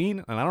 I'm a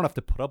queen, and I don't have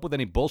to put up with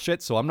any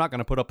bullshit, so I'm not going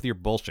to put up with your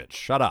bullshit.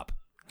 Shut up.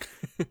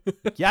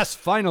 Yes,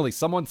 finally,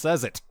 someone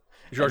says it.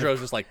 Giorgio's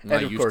just like, I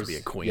And of used course, to be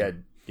a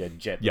queen. Yeah,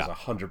 Jet Yeah. was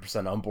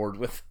 100% on board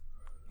with.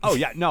 Oh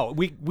yeah, no,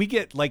 we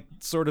get like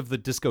sort of the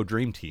Disco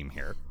Dream Team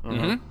here.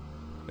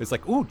 Mm-hmm. It's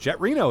like, ooh,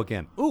 Jet Reno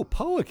again. Ooh,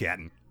 Poe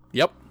again.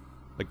 Yep.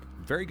 Like,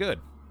 very good.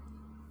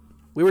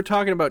 We were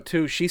talking about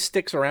too. She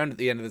sticks around at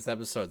the end of this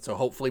episode, so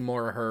hopefully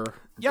more of her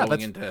Yeah, going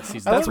that's- into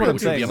season. that's three what I'm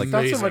would saying, Be like, It's not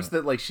amazing. so much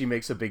that like she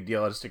makes a big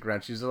deal out of stick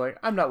around. She's just like,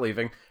 I'm not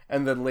leaving.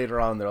 And then later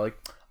on, they're like,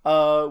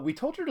 we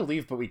told her to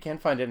leave, but we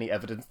can't find any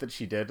evidence that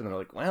she did. And they're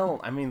like, well,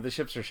 I mean, the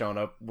ships are showing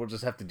up. We'll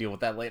just have to deal with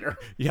that later.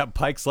 Yeah,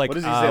 Pike's like, What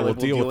does he say? we'll Like,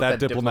 deal with that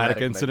diplomatic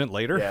thing." incident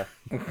later.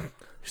 Yeah.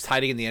 She's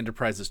hiding in the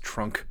Enterprise's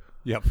trunk.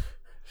 Yep.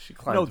 She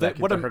climbs No, back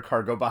what into I'm- her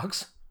cargo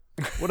box.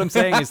 What I'm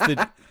saying is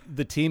that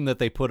the team that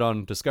they put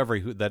on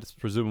Discovery, that's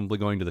presumably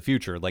going to the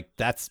future, like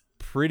that's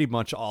pretty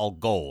much all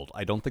gold.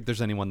 I don't think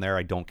there's anyone there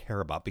I don't care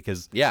about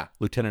because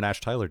Lieutenant Ash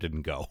Tyler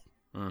didn't go.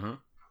 Mm-hmm.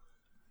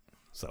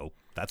 So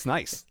that's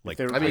nice. Like,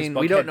 I mean,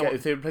 we don't know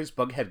if they replace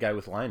Bughead Guy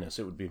with Linus,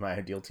 it would be my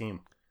ideal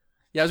team.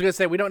 Yeah, I was gonna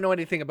say we don't know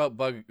anything about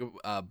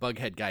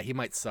Bughead Guy. He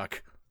might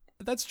suck.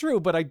 That's true,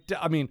 but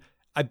I mean,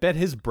 I bet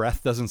his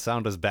breath doesn't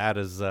sound as bad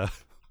as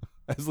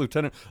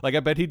Lieutenant. Like, I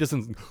bet he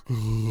doesn't.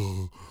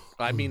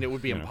 I mean, it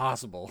would be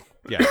impossible.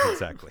 Yeah,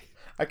 exactly.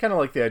 I kind of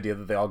like the idea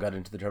that they all got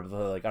into the trouble.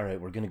 They're like, all right,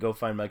 we're going to go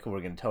find Michael.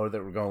 We're going to tell her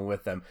that we're going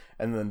with them.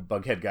 And then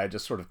Bughead Guy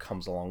just sort of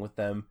comes along with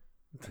them.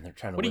 And they're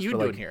trying to What are whisper, you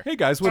doing like, here? Hey,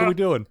 guys, what are we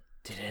doing?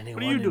 Did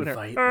anyone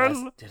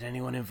Did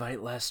anyone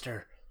invite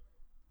Lester?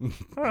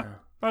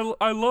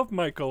 I love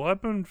Michael.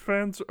 I've been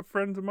friends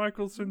of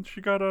Michael since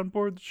she got on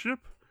board the ship.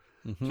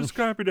 Just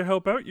happy to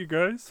help out you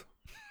guys.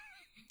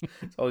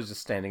 It's always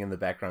just standing in the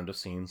background of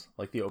scenes,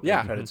 like the opening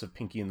credits of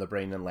Pinky and the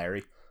Brain and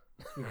Larry.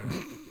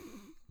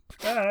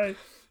 Hi.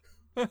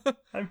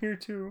 I'm here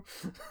too.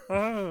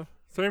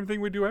 Same thing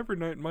we do every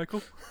night,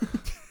 Michael.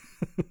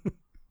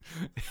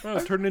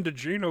 Turning into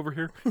Gene over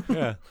here.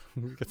 Yeah,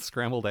 you get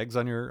scrambled eggs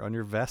on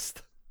your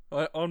vest.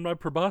 On my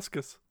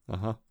proboscis.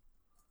 Uh-huh.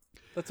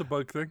 That's a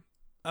bug thing.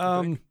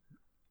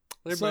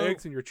 Lay So- my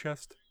eggs in your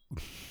chest.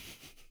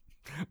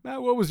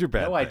 Matt, what was your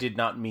bad No, I thing? did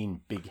not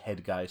mean Big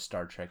Head Guy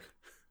Star Trek.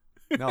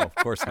 No, of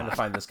course Trying to not.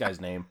 find this guy's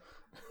name.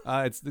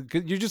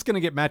 You're just going to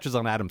get matches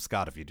on Adam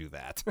Scott if you do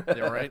that.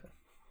 Yeah, right.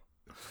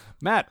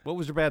 Matt, what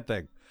was your bad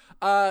thing?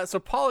 So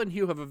Paul and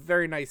Hugh have a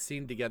very nice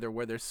scene together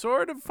where they're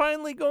sort of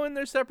finally going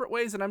their separate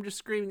ways, and I'm just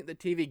screaming at the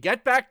TV,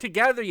 "Get back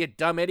together, you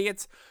dumb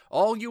idiots!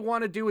 All you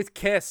want to do is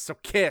kiss, so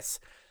kiss.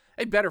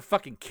 They better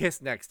fucking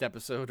kiss next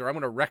episode, or I'm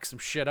gonna wreck some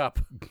shit up."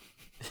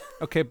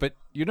 Okay, but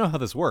you know how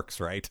this works,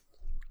 right?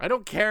 I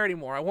don't care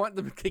anymore. I want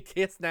them to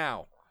kiss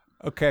now.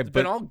 Okay, It's but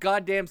been all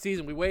goddamn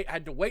season. We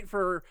had to wait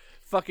for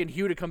fucking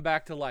Hugh to come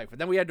back to life, and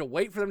then we had to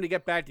wait for them to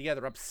get back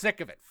together. I'm sick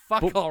of it.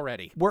 Fuck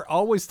already. we're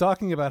always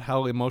talking about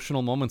how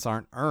emotional moments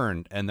aren't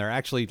earned, and they're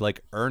actually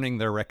like earning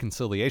their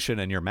reconciliation,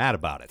 and you're mad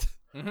about it.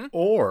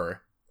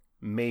 Or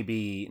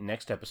maybe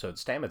next episode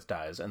Stamets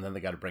dies, and then they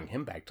got to bring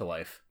him back to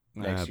life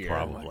next year.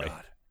 Probably.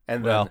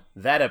 And then Well-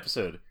 that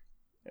episode,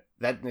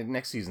 that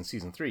next season,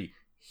 season 3,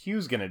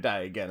 Hugh's gonna die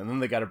again, and then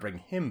they got to bring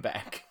him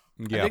back.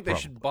 Yeah, I think they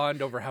probably. should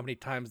bond over how many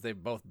times they've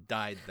both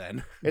died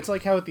then. It's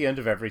like how at the end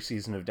of every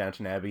season of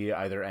Downton Abbey,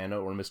 either Anna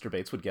or Mr.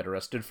 Bates would get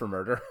arrested for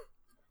murder.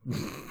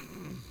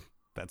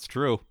 That's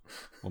true.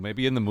 Well,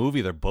 maybe in the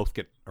movie they both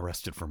get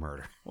arrested for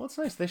murder. Well, it's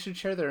nice. They should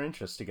share their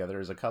interests together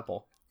as a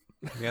couple.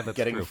 Yeah, that's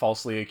Getting true.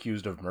 falsely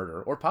accused of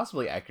murder, or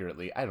possibly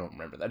accurately. I don't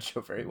remember that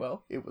show very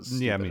well. It was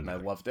stupid, Yeah, me and I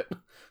neither. loved it.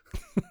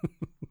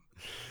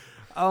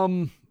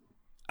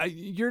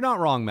 You're not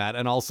wrong, Matt.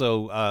 And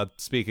also,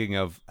 speaking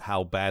of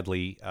how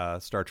badly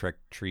Star Trek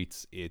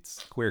treats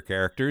its queer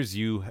characters,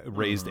 you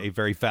raised a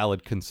very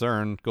valid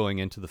concern going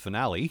into the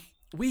finale.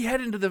 We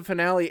head into the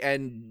finale,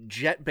 and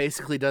Jet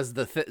basically does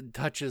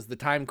touches the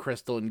time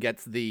crystal and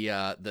gets the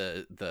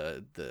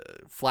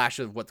flash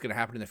of what's going to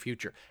happen in the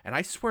future. And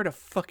I swear to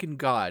fucking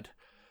God,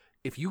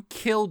 if you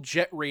kill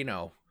Jet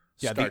Reno,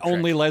 Yeah, Star the Trek,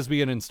 only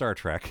lesbian in Star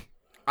Trek.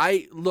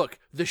 look,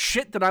 the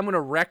shit that I'm gonna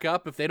wreck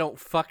up if they don't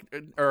fuck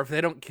or if they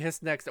don't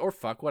kiss next or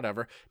fuck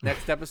whatever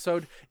next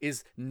episode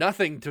is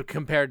nothing to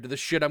compared to the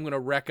shit I'm gonna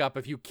wreck up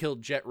if you kill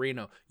Jet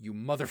Reno, you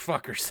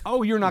motherfuckers.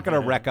 Oh, you're not going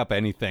to wreck up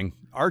anything.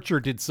 Archer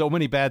did so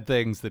many bad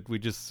things that we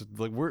just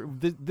like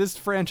this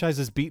franchise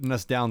has beaten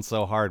us down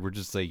so hard. We're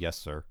just say yes,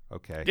 sir.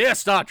 Okay. Dear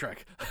Star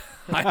Trek,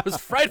 I was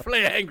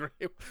frightfully angry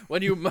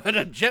when you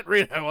murdered Jet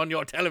Reno on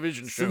your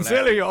television show.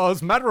 Sincerely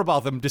yours, Matt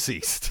Robotham,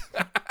 deceased.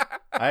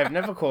 I have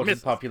never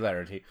quoted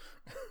popularity.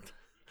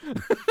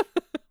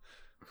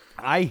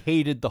 I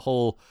hated the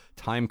whole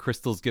time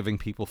crystals giving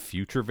people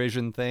future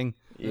vision thing.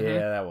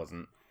 Yeah, that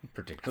wasn't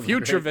particularly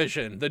Future great.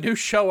 Vision, the new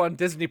show on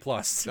Disney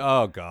Plus.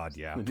 Oh God,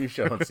 yeah. The new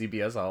show on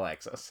CBS All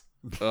Access.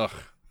 Ugh.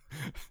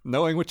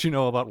 Knowing what you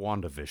know about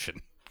WandaVision.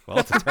 Well,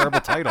 it's a terrible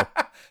title.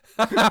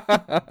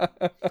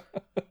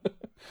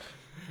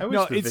 I wish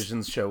No, the it's-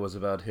 Visions show was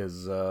about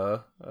his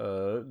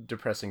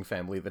depressing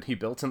family that he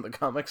built in the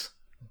comics.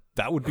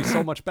 That would be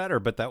so much better,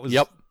 but that was,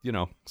 Yep.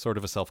 Sort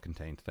of a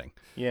self-contained thing.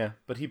 Yeah,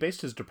 but he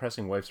based his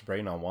depressing wife's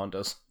brain on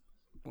Wanda's.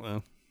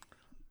 Well,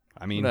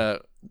 I I'm mean,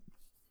 gonna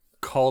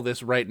call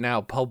this right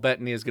now. Paul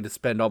Bettany is gonna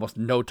spend almost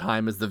no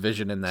time as the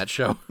Vision in that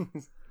show.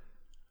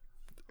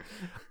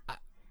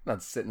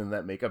 Not sitting in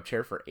that makeup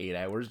chair for 8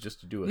 hours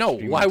just to do a No,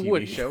 streaming why TV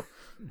wouldn't? show.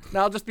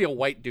 Now I'll just be a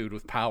white dude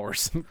with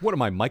powers. what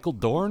am I, Michael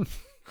Dorn?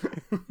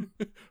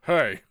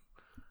 Hey,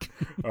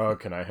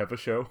 Can I have a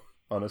show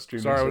on a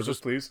streaming Sorry, I was service,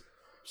 just- please?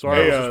 sorry,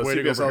 Hey, I was just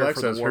waiting CBS over All here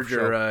for the Access. Worf Heard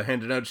you're show.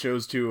 handing out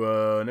shows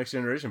to Next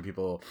Generation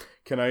people.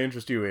 Can I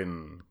interest you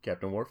in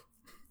Captain Worf?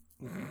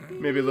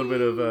 Maybe a little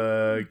bit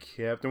of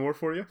Captain Worf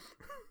for you?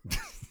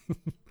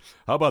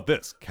 How about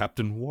this,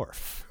 Captain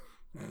Worf?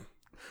 But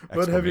have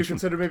you Exclamation.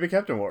 considered maybe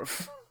Captain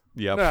Worf?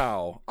 Yep.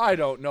 Now, I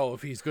don't know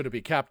if he's going to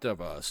be captain of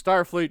a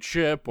Starfleet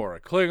ship or a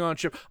Klingon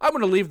ship. I'm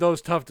going to leave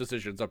those tough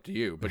decisions up to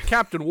you. But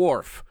Captain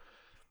Worf,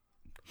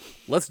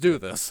 let's do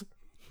this.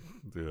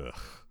 Ugh.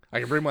 I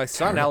can bring my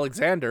son,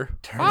 Alexander.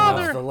 Turn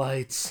Father! off the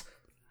lights.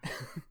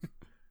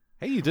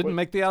 Hey, you didn't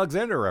make the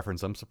Alexander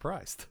reference. I'm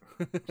surprised.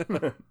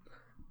 It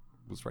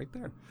was right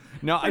there.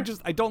 No, I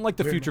don't like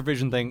the future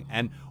vision thing.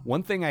 And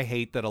one thing I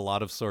hate that a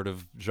lot of sort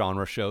of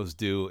genre shows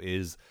do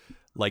is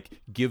like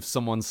give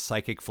someone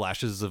psychic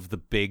flashes of the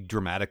big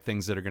dramatic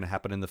things that are going to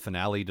happen in the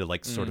finale to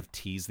like sort of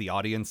tease the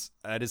audience.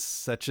 That is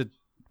such a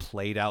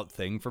played out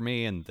thing for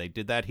me, and they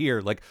did that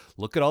here. Like,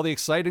 look at all the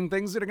exciting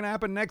things that are going to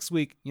happen next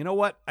week. You know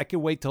what? I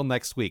can wait till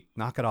next week.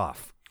 Knock it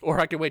off. Or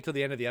I can wait till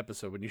the end of the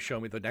episode when you show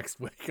me the next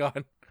week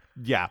on.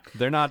 Yeah,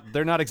 they're not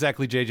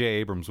exactly J.J.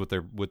 Abrams with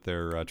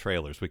their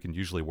trailers. We can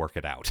usually work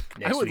it out.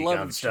 Next would week love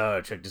on to-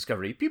 Star Trek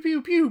Discovery. Pew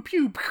pew pew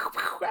pew pew.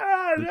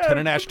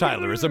 Lieutenant Ash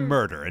Tyler is a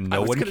murder, and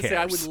no one cares. Say,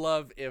 I would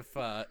love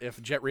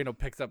if Jet Reno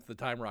picks up the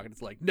time rocket.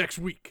 It's like, next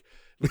week,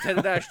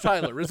 Lieutenant Ash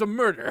Tyler is a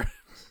murder.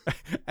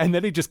 And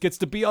then he just gets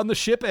to be on the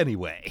ship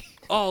anyway.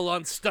 All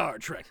on Star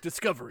Trek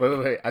Discovery.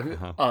 Wait.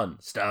 On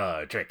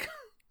Star Trek.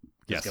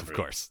 Yes, Discovery. of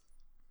course.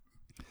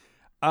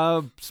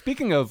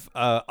 Speaking of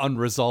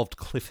unresolved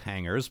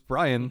cliffhangers,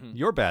 Brian,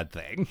 your bad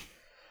thing.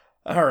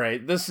 All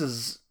right, this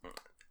is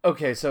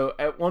okay. So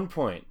at one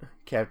point,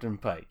 Captain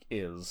Pike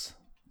is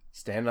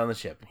standing on the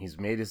ship, and he's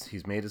made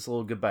his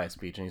little goodbye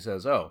speech, and he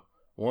says, "Oh,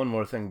 one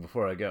more thing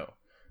before I go.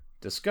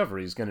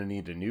 Discovery's going to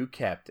need a new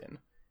captain."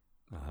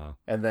 Uh-huh.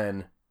 And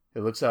then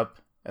it looks up,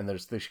 and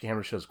the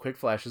camera shows quick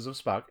flashes of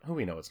Spock, who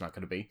we know it's not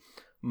going to be,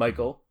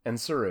 Michael, and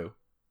Saru.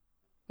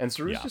 And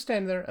Saru's Yeah. just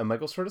standing there, and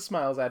Michael sort of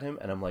smiles at him,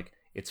 and I'm like,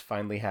 it's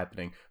finally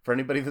happening. For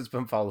anybody that's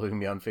been following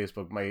me on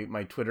Facebook,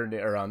 my Twitter,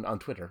 or on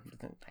Twitter,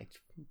 I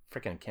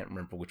freaking can't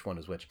remember which one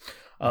is which.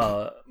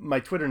 My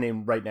Twitter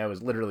name right now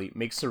is literally,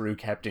 make Saru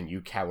captain, you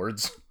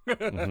cowards.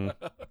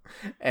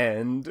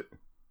 And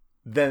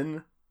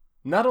then,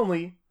 not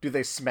only do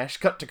they smash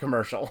cut to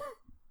commercial,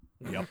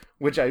 Yep.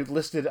 which I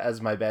listed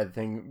as my bad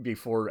thing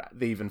before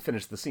they even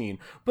finished the scene,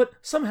 but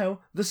somehow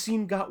the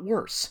scene got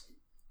worse.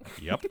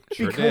 Yep,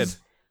 sure Because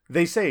did.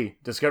 they say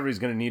Discovery's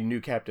going to need a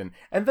new captain,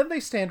 and then they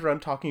stand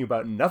around talking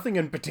about nothing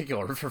in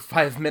particular for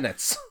 5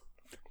 minutes.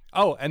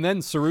 Oh, and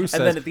then Saru says,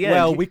 then at the end,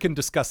 "Well, he- we can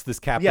discuss this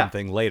captain Yeah.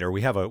 thing later.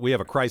 We have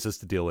a crisis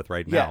to deal with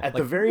right Yeah, now." at Like,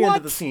 the very end of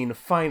what? the scene,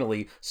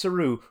 finally,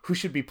 Saru, who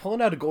should be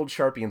pulling out a gold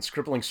Sharpie and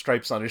scribbling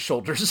stripes on his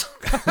shoulders.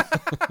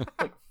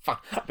 Like,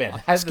 fuck, man, I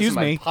had this Excuse in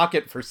my me.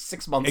 pocket for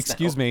 6 months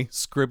Excuse now. me,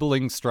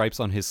 scribbling stripes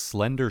on his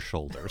slender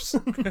shoulders.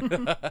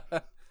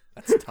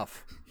 That's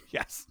tough.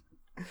 Yes.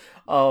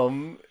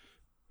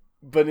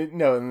 But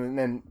no, and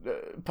then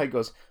Pike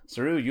goes,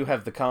 Saru, you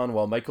have the con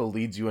while Michael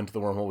leads you into the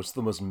wormhole, which is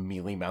the most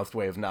mealy-mouthed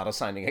way of not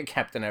assigning a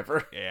captain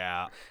ever.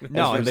 Yeah. No, And and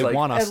Saru's they like,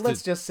 want us and let's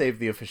to. just save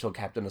the official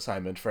captain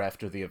assignment for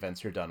after the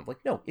events are done. I'm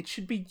like, no, it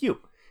should be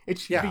you. It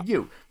should Yeah. be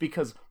you.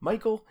 Because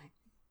Michael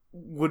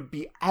would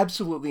be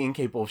absolutely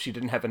incapable if she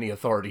didn't have any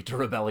authority to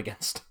rebel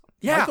against.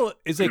 Yeah. Michael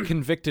is a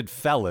convicted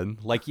felon.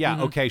 Like,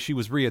 yeah, okay, she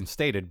was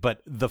reinstated,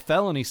 but the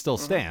felony still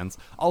stands.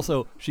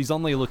 Also, she's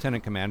only a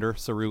lieutenant commander.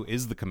 Saru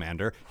is the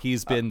commander.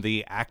 He's been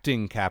the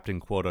acting captain,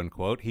 quote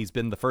unquote. He's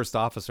been the first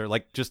officer,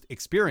 like, just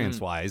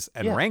experience-wise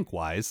and Yeah.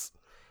 rank-wise.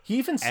 He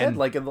even said, And-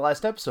 like, in the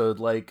last episode,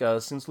 like,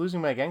 since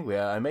losing my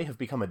ganglia, I may have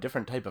become a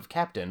different type of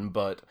captain,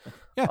 but,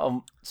 Yeah.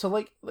 so,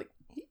 like,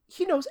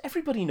 he knows,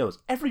 everybody knows,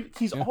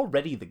 he's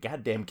already the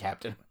goddamn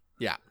captain.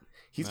 Yeah.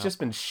 He's just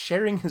been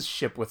sharing his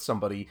ship with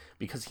somebody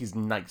because he's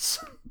nice.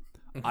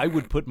 I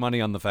would put money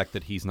on the fact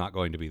that he's not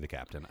going to be the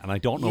captain, and I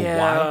don't know why,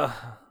 Yeah.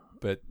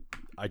 but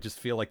I just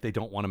feel like they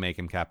don't want to make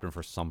him captain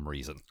for some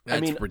reason.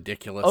 That's mean,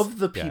 ridiculous. Of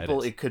the Yeah, it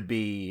people, is. it could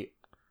be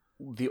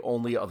the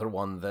only other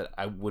one that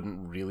I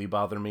wouldn't really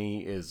bother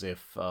me is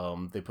if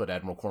they put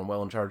Admiral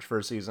Cornwell in charge for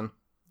a season.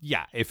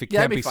 Yeah, if it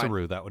Yeah, can't that'd be be fine.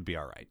 Saru, that would be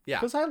all right. yeah.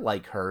 Because I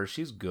like her.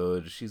 She's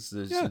good. She's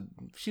Yeah.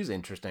 she's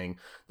interesting.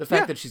 The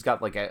fact Yeah. that she's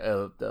got like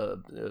a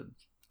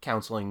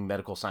counseling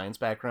medical science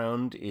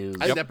background is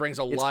I think that brings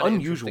a it's lot of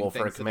unusual interesting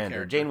for a things to the commander.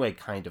 character. Janeway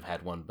kind of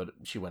had one, but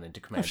she went into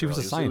commander. she was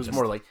a early, so scientist. it was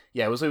more like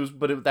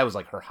that was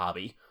like her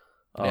hobby,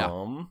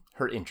 Yeah.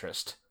 her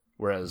interest.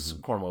 Whereas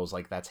Cornwell was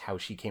like that's how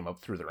she came up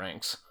through the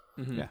ranks.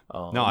 Mhm. Yeah.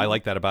 No, I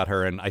like that about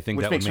her, and I think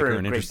Which that would makes make her her a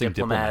an great interesting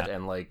diplomat, diplomat.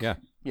 and like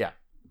Yeah.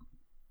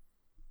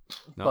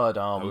 No, but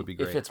that would be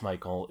great. if it's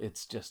Michael,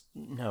 it's just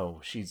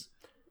no.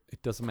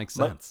 It doesn't make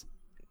sense.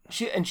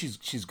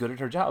 She's good at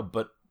her job,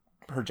 but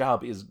her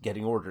job is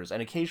getting orders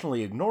and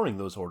occasionally ignoring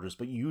those orders,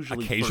 but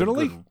usually for a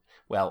Occasionally? good,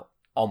 well,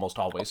 almost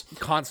always.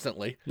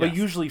 Constantly. But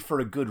usually for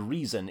a good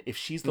reason. If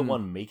she's the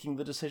one making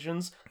the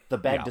decisions, the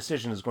bad Yeah.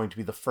 decision is going to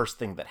be the first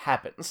thing that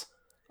happens.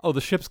 Oh,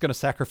 the ship's going to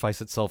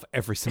sacrifice itself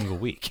every single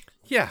week.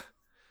 Yeah.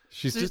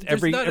 She's There's- just there's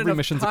every not enough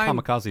mission's time-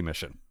 a kamikaze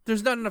mission.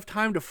 There's not enough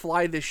time to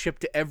fly this ship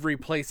to every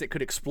place it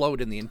could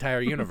explode in the entire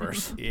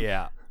universe.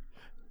 Yeah.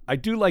 I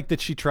do like that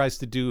she tries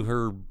to do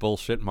her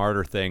bullshit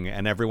martyr thing,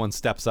 and everyone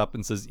steps up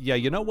and says, "Yeah,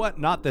 you know what?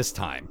 Not this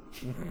time.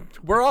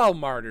 We're all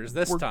martyrs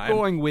this We're time.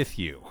 going with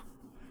you."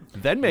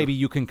 Then maybe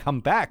you can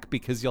come back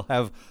because you'll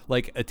have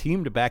like a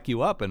team to back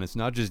you up, and it's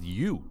not just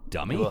you,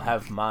 dummy. You will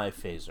have my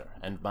phaser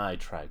and my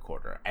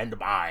tricorder and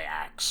my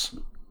axe.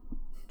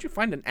 Did you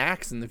find an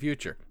axe in the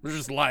future? We're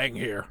just lying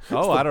here.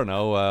 Oh, I don't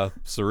know.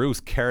 Saru's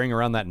carrying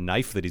around that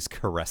knife that he's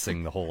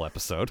caressing the whole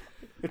episode.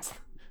 It's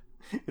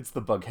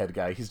the Bughead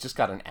guy. He's just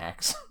got an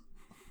axe.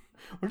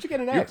 Where'd you get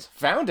an axe?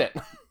 Found it.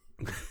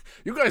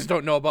 You guys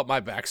don't know about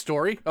my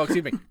backstory. Oh,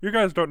 excuse me. You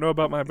guys don't know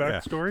about my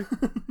backstory.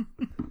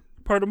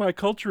 Part of my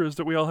culture is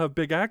that we all have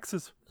big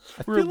axes.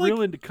 We're feel like-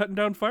 real into cutting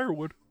down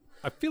firewood.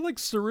 I feel like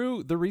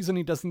Saru, the reason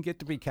he doesn't get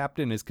to be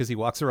captain is because he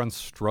walks around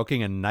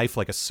stroking a knife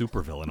like a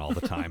supervillain all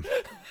the time.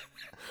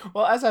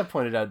 Well, as I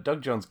pointed out,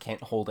 Doug Jones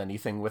can't hold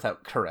anything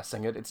without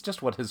caressing it. It's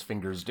just what his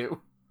fingers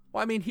do.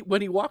 Well, I mean,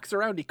 when he walks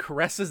around, he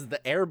caresses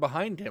the air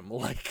behind him.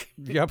 Like,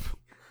 Yep.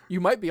 you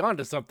might be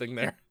onto something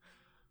there.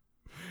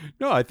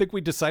 No, I think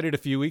we decided a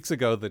few weeks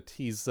ago that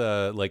he's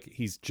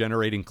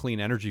generating clean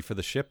energy for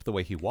the ship the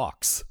way he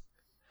walks.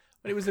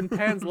 When he was in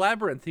Pan's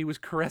Labyrinth, he was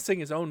caressing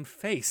his own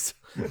face.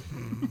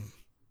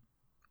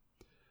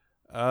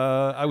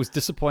 I was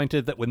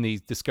disappointed that when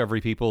the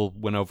Discovery people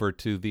went over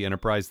to the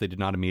Enterprise, they did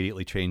not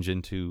immediately change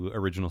into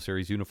original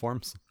series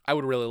uniforms. I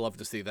would really love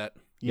to see that.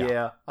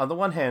 Yeah. On the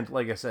one hand,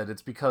 like I said,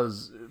 it's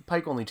because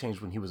Pike only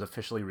changed when he was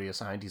officially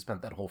reassigned. He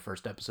spent that whole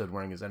first episode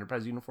wearing his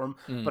Enterprise uniform.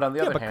 But on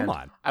the other but hand, come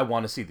on. I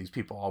want to see these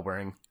people all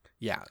wearing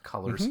Yeah.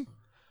 colors.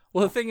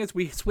 Well, the thing is,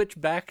 we switch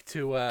back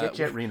to... Get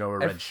Jet Reno a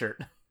red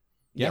shirt.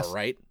 Yes. Yeah,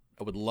 right?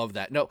 I would love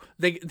that. No,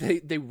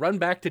 they run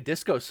back to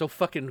Disco so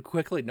fucking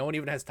quickly, no one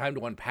even has time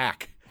to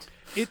unpack.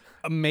 It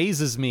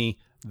amazes me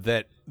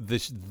that the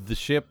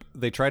ship,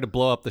 they try to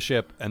blow up the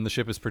ship, and the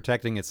ship is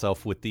protecting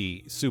itself with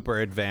the super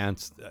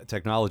advanced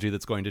technology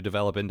that's going to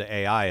develop into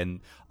AI,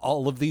 and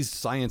all of these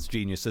science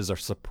geniuses are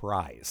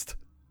surprised.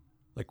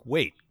 Like,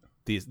 wait,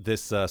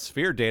 this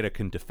sphere data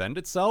can defend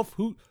itself?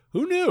 Who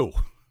knew?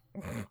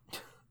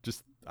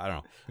 Just, I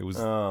don't know. It was...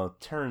 Oh,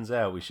 turns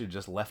out we should have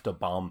just left a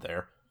bomb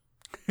there.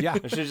 yeah.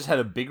 We should have just had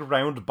a big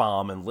round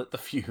bomb and lit the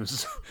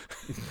fuse.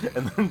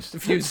 And then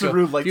fuse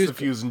Saru lights fuse the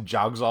fuse and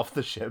jogs off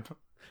the ship.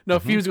 No,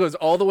 Fuse goes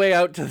all the way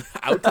out to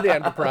the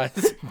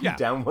Enterprise. Yeah.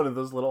 Down one of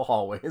those little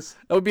hallways.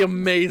 That would be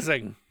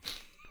amazing.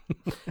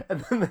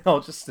 And then they all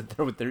just sit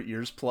there with their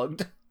ears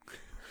plugged.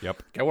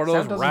 Yep. Get one of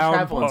Sound those doesn't round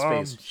travel in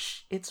bombs. space.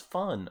 Shh, it's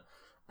fun.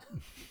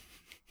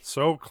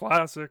 So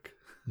classic.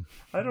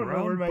 I don't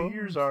know where my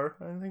ears are.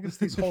 I think it's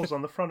these holes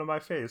on the front of my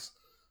face.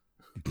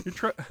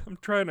 I'm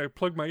trying to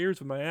plug my ears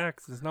with my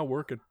axe. It's not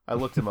working. I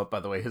looked him up, by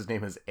the way. His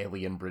name is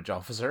Alien Bridge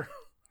Officer.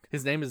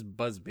 His name is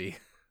Busby.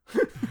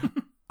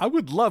 I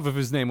would love if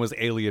his name was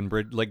Alien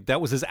Bridge. Like, that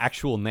was his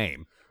actual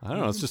name. I don't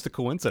know. It's just a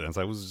coincidence.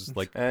 I was just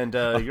like... And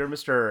you're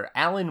Mr.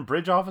 Alan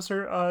Bridge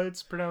Officer?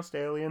 It's pronounced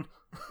Alien.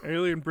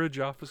 Alien bridge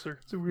officer.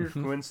 It's a weird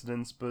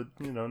coincidence, but,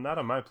 not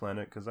on my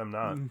planet, because I'm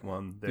not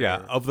one there.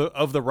 Yeah, of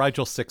the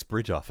Rigel 6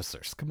 bridge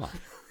officers. Come on.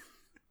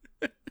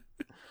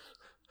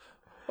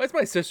 Why is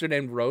my sister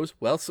named Rose?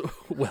 Well,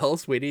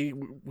 sweetie,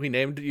 we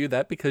named you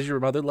that because your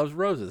mother loves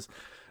roses.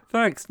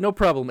 Thanks. No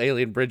problem,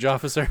 Alien Bridge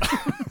Officer.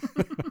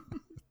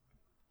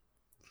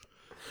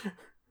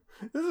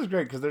 This is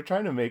great, because they're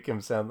trying to make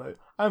him sound like...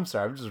 I'm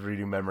sorry, I'm just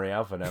reading Memory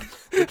Alpha now.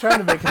 They're trying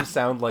to make him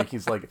sound like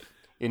he's like...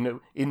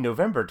 In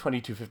November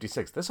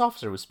 2256, this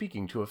officer was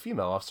speaking to a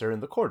female officer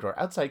in the corridor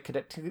outside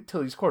Cadet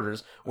Tilly's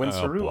quarters when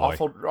Saru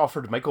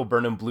offered Michael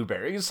Burnham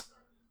blueberries.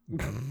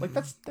 Like,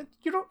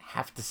 you don't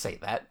have to say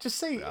that. Just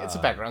say it's a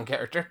background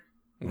character.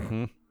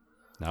 Mm-hmm.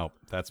 No,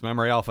 that's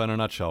Memory Alpha in a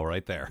nutshell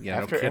right there. Yeah,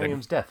 After no kidding.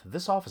 Ariam's death,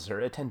 this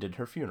officer attended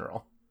her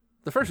funeral.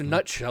 The first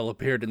nutshell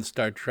appeared in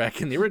Star Trek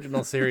in the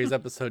original series,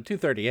 episode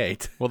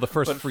 238. Well, the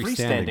first But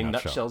freestanding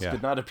nutshells nutshell.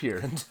 did not appear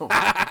until...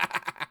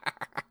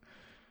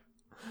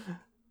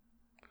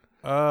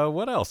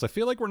 What else? I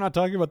feel like we're not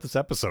talking about this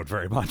episode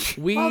very much.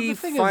 We Well, the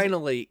thing is-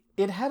 finally...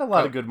 It had a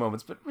lot of good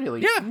moments, but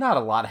really, not a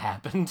lot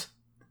happened.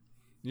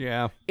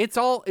 Yeah. It's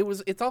all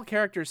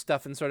character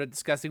stuff and sort of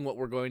discussing what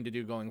we're going to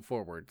do going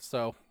forward.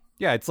 So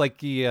Yeah, it's like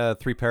the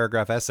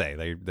 3-paragraph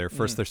essay. They're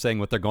first they're saying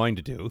what they're going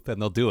to do, then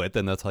they'll do it,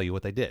 then they'll tell you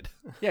what they did.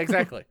 yeah,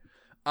 exactly.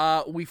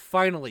 We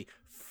finally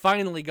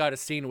got a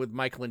scene with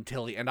Michael and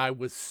Tilly, and I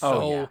was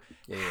so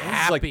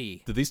happy.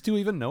 Like, do these two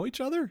even know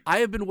each other? I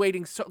have been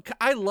waiting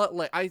I love,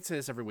 like, I say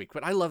this every week,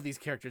 but I love these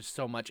characters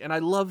so much, and I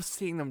love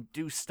seeing them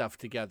do stuff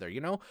together,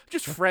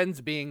 just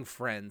friends being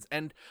friends.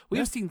 And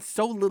we've seen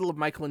so little of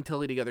Michael and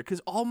Tilly together because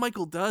all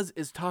Michael does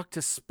is talk to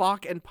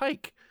Spock and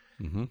Pike.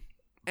 Mm-hmm.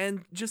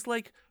 And just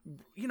like,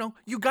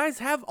 you guys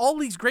have all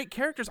these great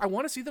characters. I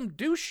want to see them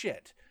do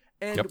shit.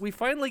 And we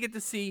finally get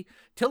to see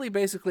Tilly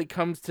basically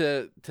comes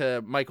to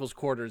Michael's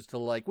quarters to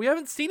like, we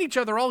haven't seen each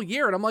other all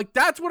year. And I'm like,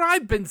 that's what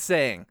I've been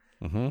saying.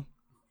 Mm-hmm. And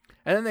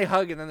then they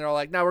hug and then they're all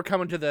like, now we're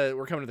coming to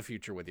the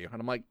future with you.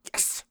 And I'm like,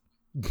 yes,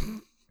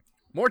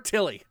 more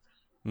Tilly.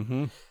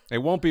 Mm-hmm. It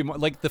won't be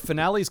like the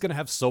finale is going to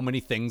have so many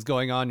things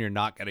going on. You're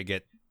not going to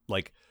get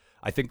like,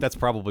 I think that's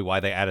probably why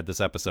they added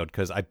this episode,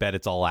 because I bet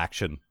it's all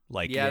action.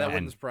 Like, That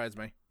wouldn't surprise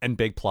me. And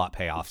big plot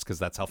payoffs, because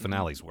that's how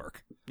finales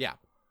work. Yeah.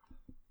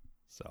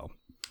 So.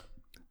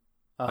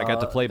 I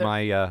got to play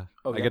I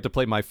get to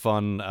play my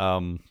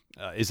fun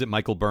is it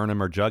Michael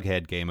Burnham or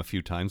Jughead game a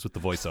few times with the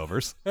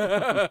voiceovers.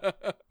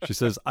 She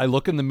says, I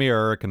look in the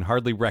mirror, can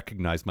hardly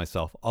recognize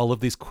myself. All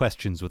of these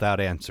questions without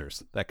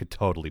answers. That could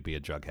totally be a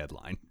Jughead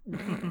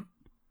line.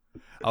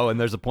 Oh, and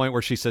there's a point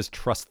where she says,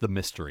 trust the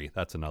mystery.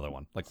 That's another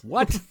one. Like,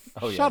 what?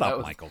 Shut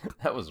up, Michael.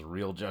 That was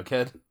real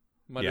Jughead.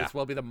 Might as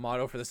well be the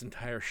motto for this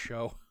entire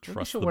show.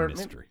 Trust the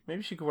mystery.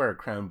 Maybe she could wear a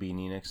crown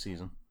beanie next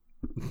season.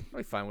 I'd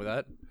be fine with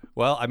that.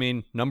 Well, I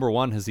mean, number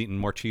one has eaten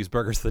more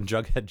cheeseburgers than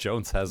Jughead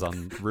Jones has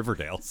on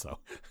Riverdale, so.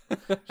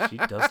 She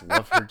does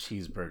love her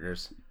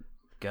cheeseburgers.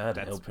 God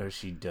help her,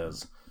 she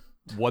does.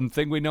 One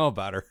thing we know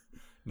about her.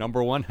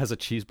 Number one has a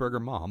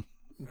cheeseburger mom.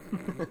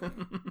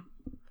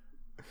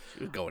 She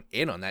was going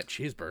in on that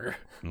cheeseburger.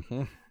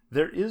 Mm-hmm.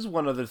 There is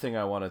one other thing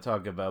I want to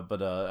talk about,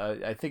 but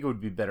I think it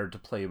would be better to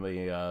play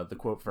the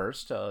quote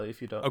first,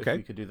 if you don't. Okay. If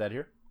we could do that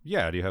here.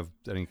 Yeah, do you have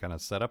any kind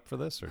of setup for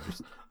this, or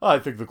just? I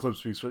think the clip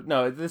speaks for.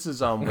 No, this is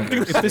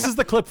If this is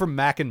the clip from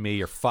Mac and Me,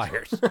 you're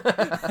fired.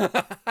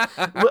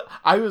 Well,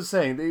 I was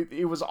saying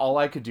it was all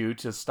I could do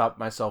to stop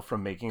myself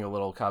from making a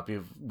little copy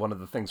of one of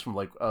the things from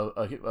like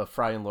a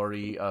Fry and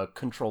Laurie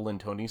Control and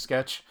Tony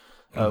sketch,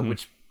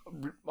 which.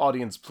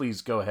 Audience,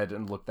 please go ahead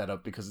and look that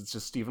up because it's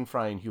just Stephen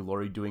Fry and Hugh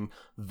Laurie doing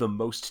the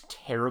most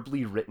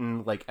terribly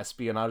written like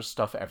espionage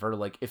stuff ever.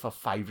 Like if a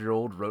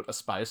 5-year-old wrote a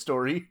spy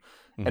story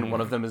and one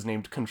of them is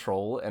named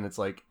Control, and it's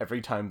like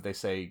every time they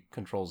say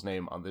Control's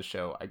name on this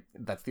show,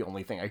 that's the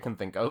only thing I can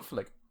think of.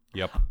 Like,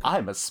 Yep.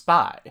 I'm a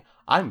spy.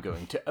 I'm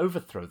going to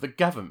overthrow the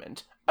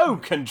government.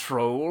 Oh,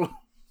 Control.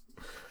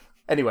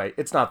 Anyway,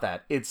 it's not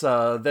that. It's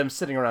them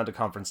sitting around a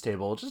conference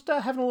table, just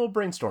having a little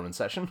brainstorming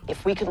session.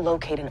 If we could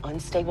locate an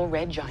unstable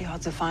red The giant,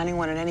 odds of finding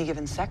one in any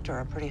given sector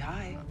are pretty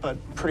high. But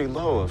pretty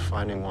low of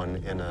finding one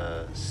in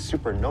a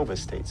supernova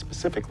state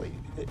specifically.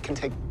 It can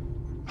take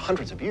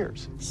hundreds of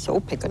years.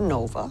 So pick a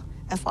nova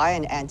and fire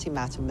an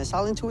antimatter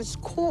missile into its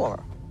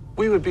core.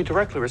 We would be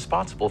directly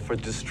responsible for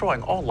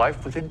destroying all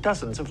life within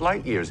dozens of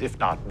light years, if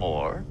not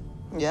more.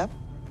 Yep.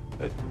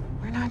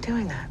 We're not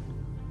doing that.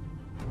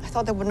 I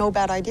thought there were no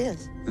bad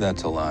ideas.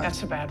 That's a lie.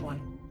 That's a bad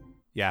one.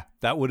 Yeah,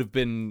 that would have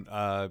been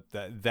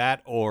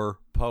that or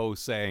Poe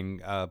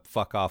saying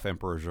fuck off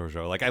Emperor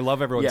Jojo. Like, I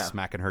love everyone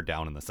smacking her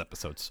down in this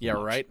episode so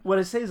much. Right? What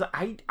I say is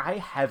I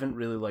haven't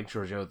really liked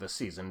JoJo this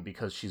season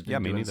because she's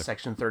been doing neither.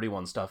 Section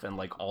 31 stuff and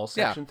like all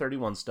Section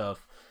 31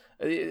 stuff.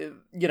 You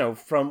know,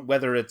 from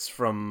whether it's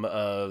from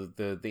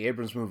the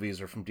Abrams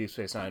movies or from Deep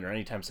Space Nine or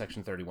anytime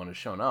Section 31 has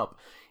shown up,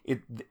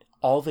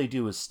 all they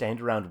do is stand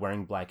around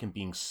wearing black and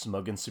being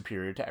smug and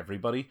superior to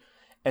everybody.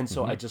 And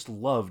so I just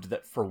loved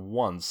that for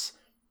once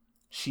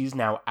she's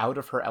now out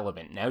of her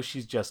element. Now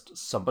she's just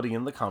somebody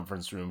in the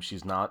conference room.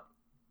 She's not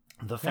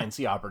the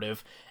fancy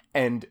operative.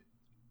 And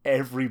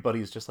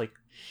everybody's just like,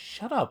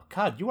 shut up,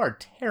 God, you are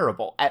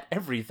terrible at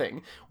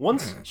everything.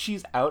 Once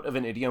she's out of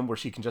an idiom where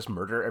she can just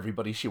murder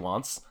everybody she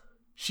wants,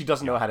 she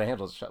doesn't know how to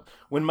handle herself.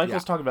 When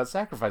Michael's talking about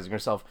sacrificing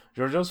herself,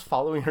 Giorgio's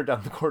following her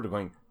down the corridor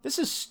going, this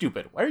is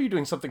stupid. Why are you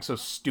doing something so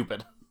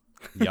stupid?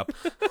 Yep.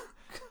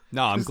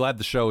 No, I'm glad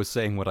the show is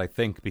saying what I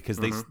think because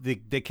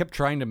they kept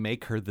trying to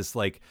make her this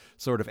like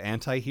sort of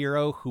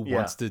anti-hero who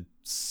wants to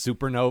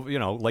supernova, you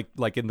know,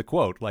 like in the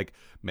quote, like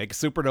make a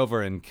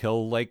supernova and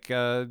kill like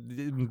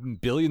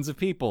billions of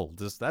people.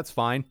 Just that's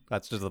fine.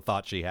 That's just a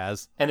thought she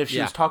has. And if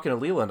she was talking to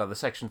Leland on the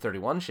Section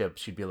 31 ship,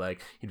 he'd be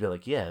like,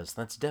 yes,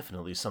 that's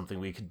definitely something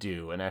we could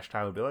do. And Ash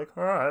Tyler would be like,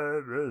 all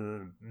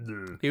right.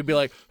 He would be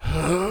like,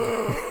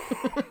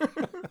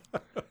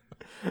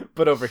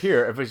 but over here,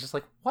 everybody's just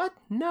like, what?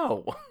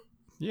 No.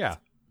 Yeah.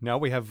 Now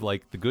we have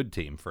like the good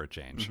team for a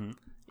change.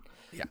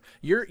 yeah,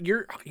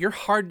 your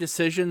hard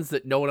decisions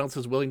that no one else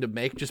is willing to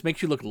make just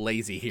makes you look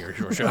lazy here,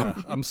 Giorgio.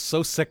 I'm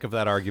so sick of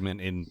that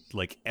argument in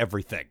like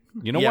everything.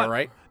 You know Yeah, what?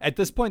 right? At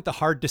this point, the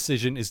hard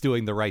decision is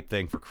doing the right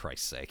thing for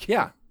Christ's sake.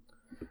 Yeah.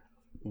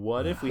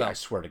 What if I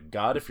swear to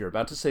God, if you're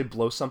about to say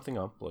blow something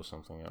up, blow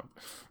something up.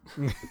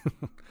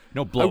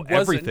 No, blow I wasn't.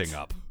 everything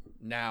up.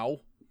 Now,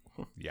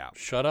 Yeah.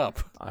 shut up.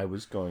 I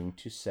was going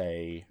to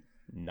say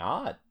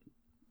not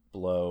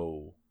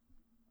blow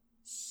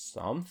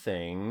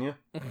something.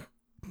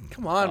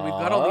 Come on, we've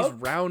got all these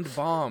round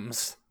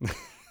bombs.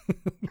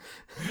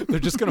 They're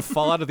just going to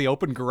fall out of the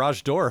open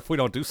garage door if we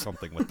don't do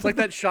something with It's them. like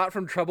that shot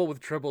from Trouble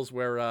with Tribbles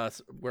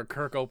where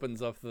Kirk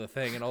opens up the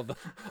thing and all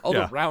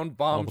the round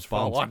bombs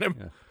fall on him.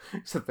 Yeah.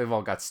 Except they've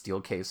all got steel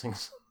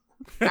casings.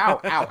 Ow,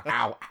 ow,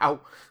 ow, ow.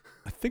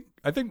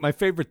 I think my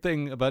favorite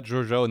thing about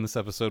JoJo in this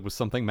episode was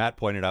something Matt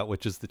pointed out,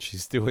 which is that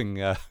she's doing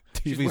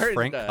TV's wearing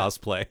Frank the-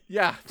 cosplay.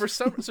 Yeah,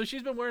 so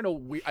she's been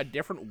wearing a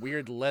different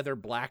weird leather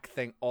black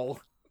thing all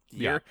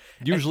year.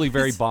 Yeah, usually And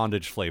very this-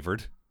 bondage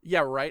flavored.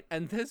 Yeah, right.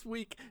 And this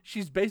week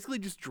she's basically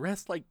just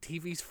dressed like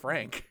TV's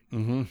Frank.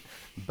 Mm-hmm.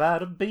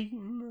 Bada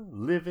bing,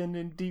 living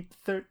in deep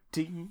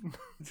 13.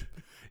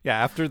 Yeah,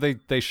 after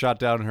they shot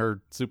down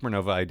her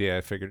supernova idea,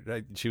 I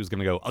figured she was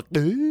gonna go.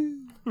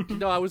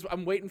 No,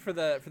 I'm waiting for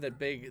the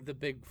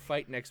big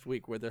fight next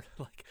week where they're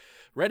like,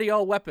 ready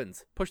all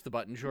weapons. Push the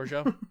button,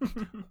 Giorgio.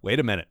 Wait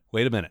a minute,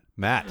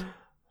 Matt.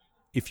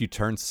 if you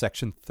turn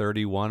Section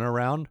 31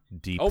 around,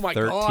 Deep Oh my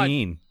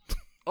 13.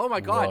 Oh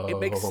my god, it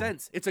makes Whoa.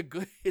 sense.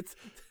 It's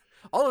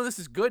all of this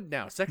is good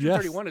now. Section Yes.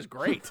 31 is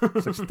great.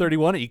 Section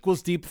 31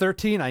 equals Deep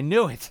 13. I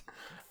knew it.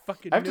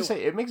 Fucking I have knew to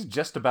say, it makes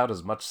just about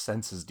as much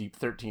sense as Deep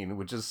 13,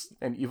 which is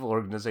an evil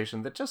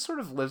organization that just sort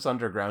of lives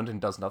underground and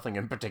does nothing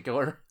in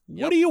particular.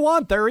 What do you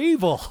want? They're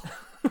evil.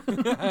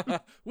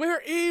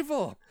 We're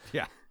evil.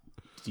 Yeah.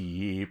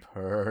 Deep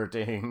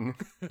hurting.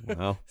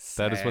 Well,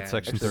 that is what Sad.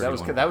 Section Actually,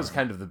 31 that was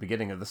kind of the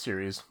beginning of the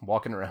series,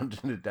 walking around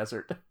in a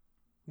desert.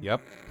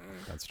 Yep,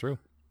 that's true.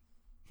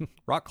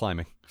 Rock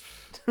climbing.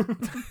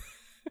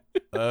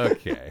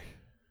 Okay.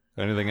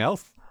 Anything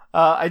else?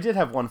 I did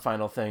have one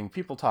final thing.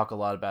 People talk a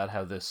lot about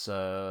how this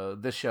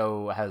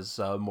show has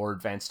more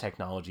advanced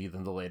technology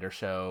than the later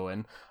show,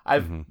 and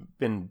I've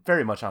been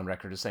very much on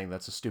record as saying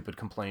that's a stupid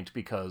complaint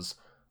because,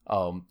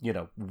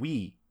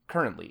 we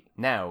currently,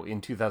 now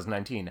in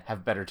 2019,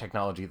 have better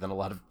technology than a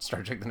lot of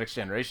Star Trek The Next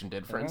Generation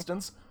did, for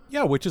instance.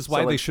 Yeah, which is why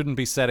So, they like- shouldn't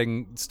be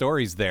setting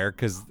stories there,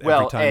 because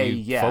Well, every time you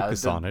yeah,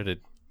 focus the- on it, it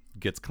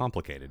gets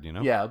complicated, you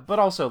know? Yeah, but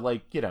also,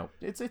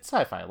 it's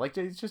sci-fi. Like,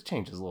 it just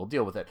changes a little.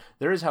 Deal with it.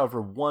 There is,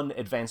 however, one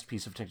advanced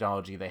piece of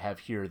technology they have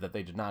here that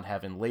they did not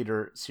have in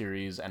later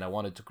series, and I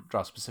wanted to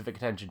draw specific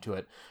attention to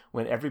it.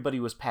 When everybody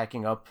was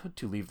packing up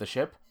to leave the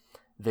ship,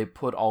 they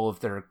put all of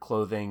their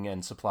clothing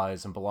and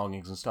supplies and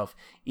belongings and stuff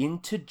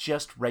into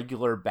just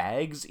regular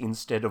bags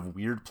instead of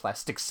weird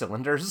plastic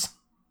cylinders.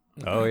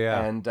 Oh,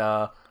 yeah. And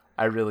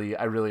I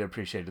really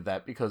appreciated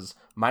that because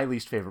my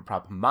least favorite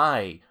prop,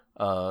 my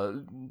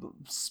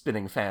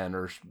spinning fan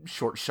or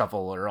short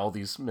shovel or all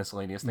these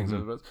miscellaneous things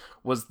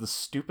was the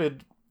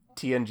stupid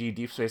TNG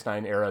Deep Space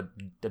Nine era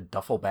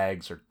duffel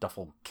bags or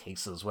duffel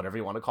cases, whatever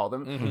you want to call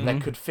them,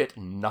 that could fit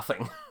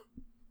nothing.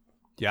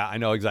 Yeah, I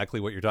know exactly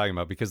what you're talking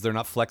about, because they're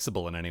not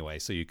flexible in any way,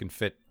 so you can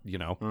fit,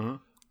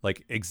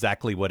 like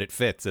exactly what it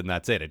fits, and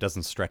that's it. It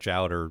doesn't stretch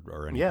out or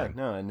anything. Yeah,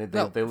 no, and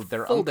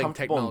they're folding uncomfortable and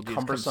technology has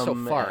come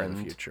cumbersome so far in and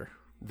the future.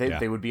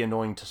 They would be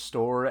annoying to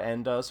store,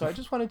 and so I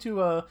just wanted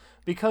to,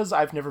 because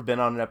I've never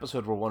been on an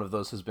episode where one of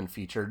those has been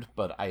featured,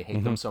 but I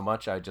hate them so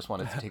much, I just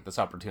wanted to take this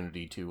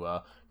opportunity to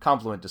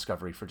compliment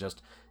Discovery for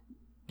just,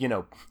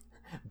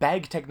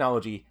 bag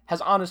technology has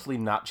honestly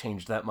not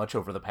changed that much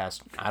over the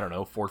past,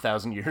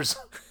 4,000 years.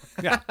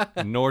 Yeah,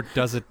 nor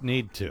does it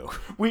need to.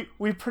 We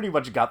pretty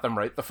much got them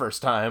right the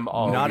first time.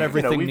 Not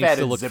everything we've needs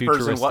added to look zippers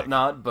futuristic. and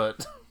whatnot,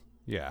 but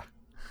Yeah.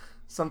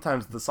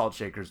 sometimes the salt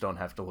shakers don't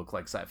have to look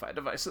like sci-fi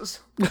devices.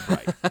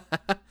 Right.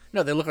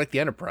 No, they look like the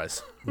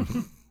Enterprise.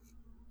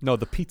 No,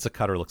 the pizza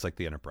cutter looks like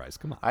the Enterprise.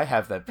 Come on. I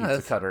have that pizza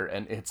that's- cutter,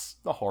 and it's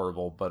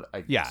horrible, but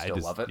I still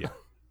love it. Yeah.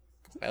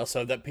 I also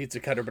have that pizza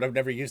cutter, but I've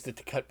never used it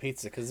to cut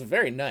pizza because it's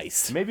very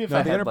nice. Maybe if No,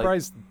 I the had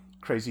Enterprise.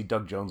 crazy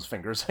Doug Jones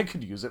fingers, I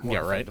could use it more Yeah,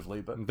 right.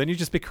 effectively. But Then you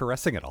just be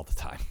caressing it all the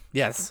time.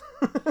 Yes.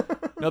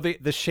 No,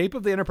 the shape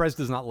of the Enterprise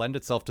does not lend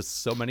itself to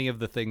so many of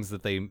the things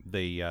that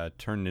they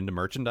turn into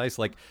merchandise.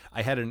 Like,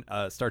 I had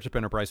a Star Trek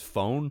Enterprise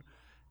phone,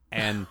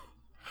 and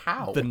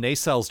how the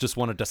nacelles just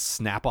wanted to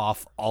snap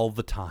off all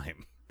the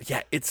time.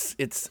 Yeah, it's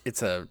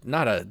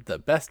not the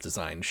best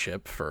designed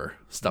ship for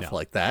stuff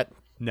like that.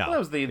 No, Well, that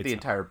was the it's not.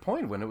 entire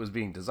point when it was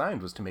being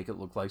designed, was to make it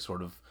look like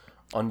sort of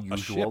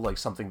unusual, ship. like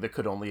something that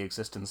could only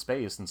exist in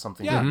space, and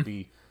something Yeah. that would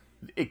be,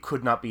 it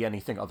could not be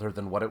anything other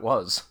than what it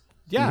was.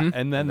 Yeah, and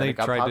then then they it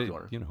got tried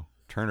popular. to,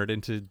 turn it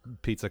into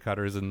pizza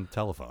cutters and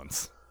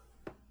telephones.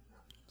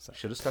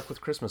 Should have stuck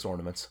with Christmas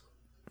ornaments.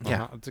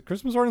 Yeah. It's a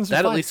Christmas ornaments. are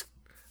That fine. at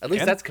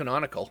least And- that's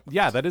canonical.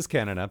 Yeah, that is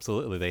canon.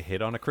 Absolutely, they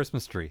hid on a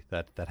Christmas tree.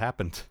 That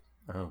happened.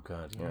 Oh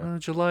god, yeah.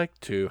 Would you like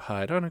to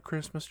hide on a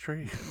Christmas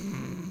tree?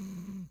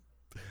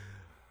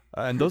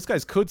 And those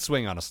guys could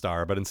swing on a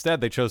star, but instead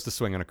they chose to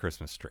swing on a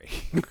Christmas tree.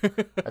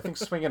 I think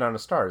swinging on a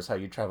star is how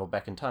you travel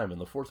back in time in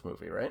the fourth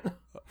movie, right?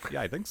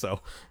 Yeah, I think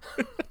so.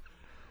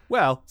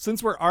 Well,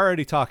 since we're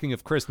already talking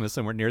of Christmas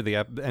and we're near the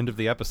end of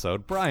the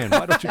episode, Brian,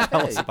 why don't you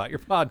tell us about your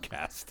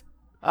podcast?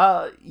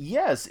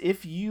 Yes,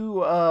 if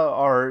you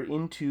are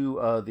into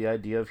the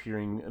idea of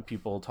hearing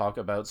people talk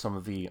about some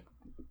of the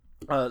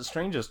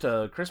strangest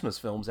Christmas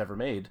films ever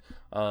made,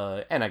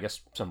 and I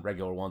guess some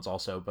regular ones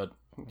also, but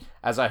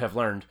as I have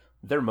learned,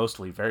 they're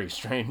mostly very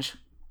strange.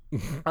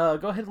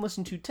 Go ahead and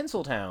listen to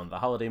Tinseltown, the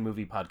holiday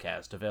movie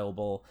podcast,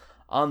 available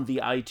on the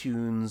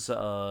iTunes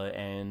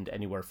and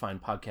anywhere fine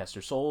podcasts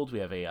are sold. We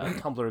have a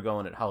Tumblr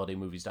going at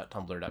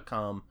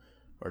holidaymovies.tumblr.com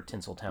or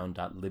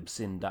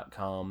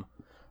tinseltown.libsyn.com.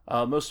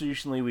 Most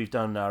recently, we've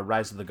done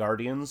Rise of the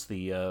Guardians,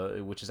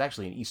 which is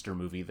actually an Easter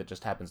movie that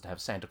just happens to have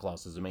Santa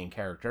Claus as the main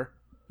character.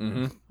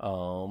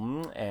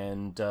 Mm-hmm.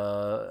 And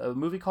a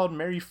movie called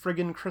Merry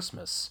Friggin'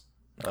 Christmas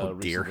Oh,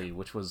 dear. recently,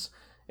 which was,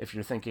 if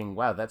you're thinking,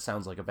 wow, that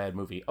sounds like a bad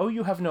movie. Oh,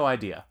 you have no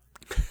idea.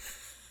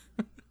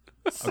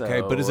 Okay,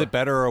 but is So- it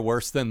better or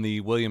worse than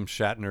the William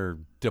Shatner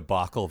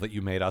debacle that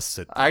you made us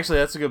sit through? Actually,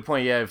 that's a good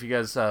point. Yeah, if you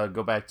guys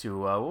go back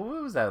to, what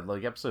was that,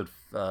 like episode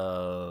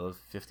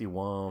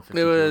 51,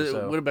 52 or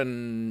so? Would have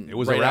been. It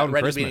was right around at the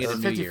Christmas. beginning of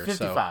the 50, New Year.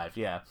 55,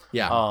 yeah.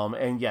 Yeah.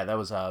 And yeah, that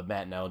was Matt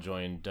and Al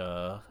joined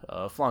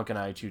Flonk and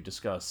I to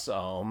discuss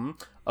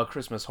A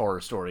Christmas Horror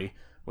Story,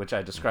 which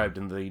I described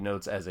in the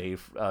notes as a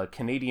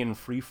Canadian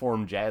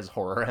freeform jazz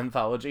horror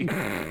anthology.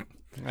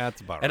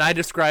 That's about right. And I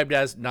described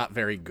as not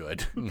very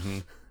good.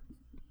 Yeah,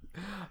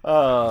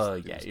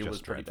 it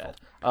was pretty bad.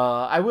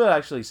 I will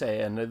actually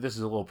say, and this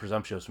is a little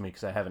presumptuous for me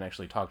because I haven't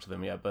actually talked to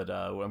them yet, but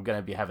I'm going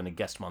to be having a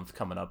guest month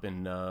coming up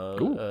in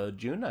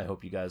June. I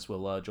hope you guys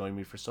will join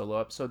me for solo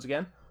episodes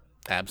again.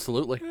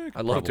 Absolutely.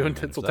 I love doing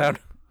Tinseltown.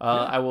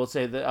 I will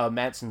say that,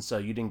 Matt, since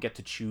you didn't get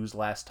to choose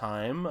last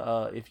time,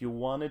 if you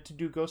wanted to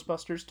do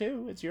Ghostbusters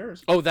 2, it's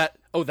yours.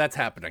 That's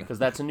happening. Because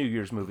that's a New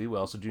Year's movie. We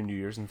also do New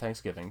Year's and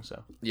Thanksgiving,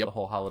 so the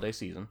whole holiday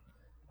season.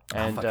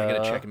 And I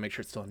gotta check and make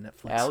sure it's still on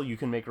Netflix. Al, you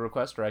can make a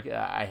request, or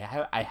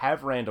I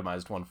have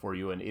randomized one for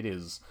you, and it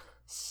is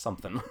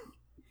something.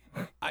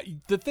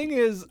 The thing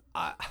is,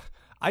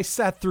 I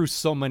sat through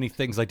so many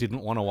things I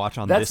didn't want to watch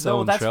on this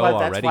own show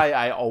already. That's why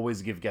I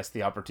always give guests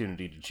the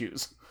opportunity to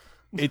choose.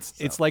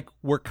 It's like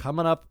we're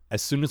coming up,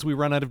 as soon as we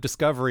run out of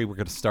Discovery, we're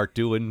going to start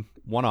doing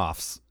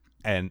one-offs.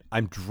 And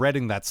I'm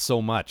dreading that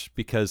so much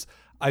because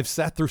I've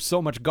sat through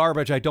so much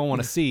garbage I don't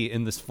want to see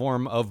in this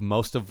form of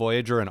most of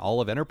Voyager and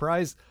all of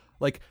Enterprise.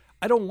 Like,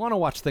 I don't want to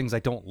watch things I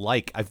don't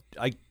like.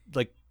 I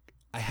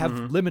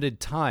have limited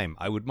time.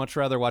 I would much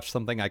rather watch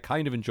something I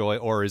kind of enjoy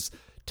or is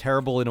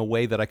terrible in a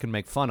way that I can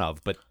make fun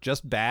of, but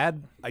just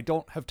bad, I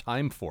don't have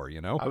time for,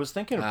 you know? I was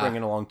thinking of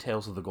bringing along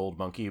Tales of the Gold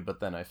Monkey, but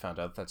then I found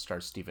out that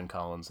stars Stephen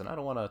Collins, and I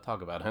don't want to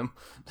talk about him.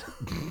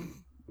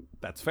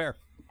 That's fair.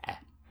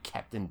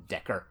 Captain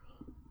Decker.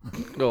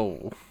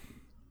 Oh.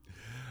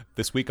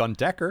 This week on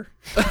Decker.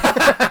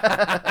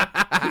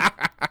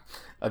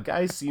 A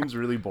guy seems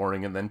really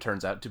boring and then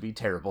turns out to be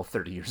terrible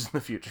 30 years in the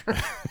future.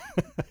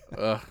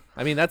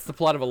 I mean, that's the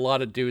plot of a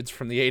lot of dudes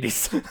from the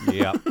 80s.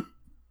 Yeah.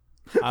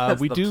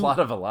 That's the plot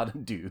of a lot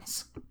of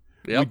dudes.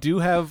 Yep. We do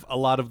have a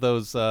lot of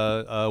those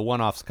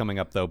one-offs coming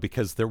up, though,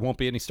 because there won't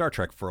be any Star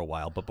Trek for a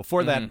while. But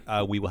before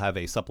that, we will have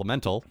a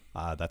supplemental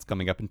that's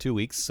coming up in 2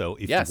 weeks. So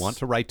if you want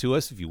to write to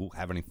us, if you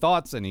have any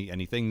thoughts,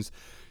 any things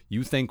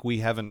you think we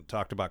haven't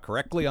talked about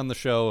correctly on the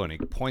show, any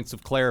points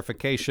of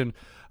clarification.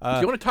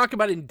 If you want to talk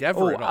about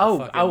Endeavor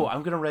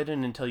I'm going to write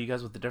in and tell you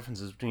guys what the difference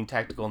is between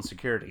tactical and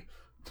security.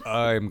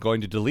 I'm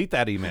going to delete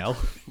that email.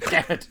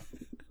 Damn it.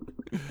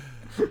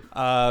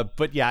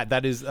 But yeah,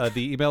 that is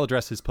the email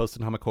address is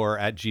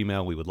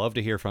postatomichorror@gmail.com. We would love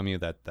to hear from you.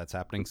 That's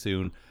happening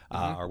soon.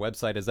 Our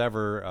website as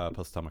ever,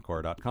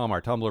 postatomichorror.com.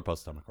 Our Tumblr,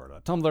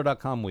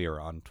 postatomichorror.tumblr.com. We are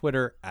on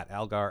Twitter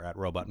 @Algar,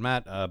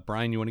 @RobotMatt.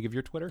 Brian, you want to give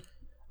your Twitter?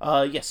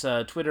 Yes,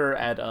 Twitter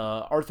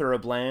 @Arthur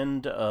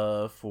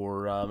Abland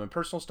for my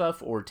personal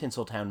stuff, or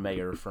Tinseltown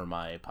Mayor for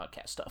my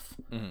podcast stuff.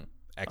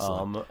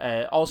 Excellent.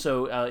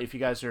 Also, if you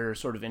guys are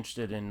sort of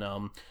interested in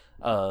the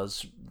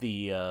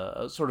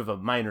sort of a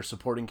minor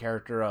supporting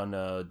character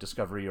on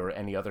Discovery or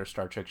any other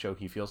Star Trek show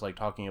he feels like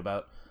talking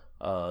about,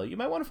 you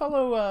might want to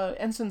follow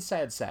Ensign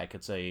Sad Sack.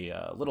 It's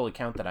a little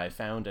account that I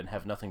found and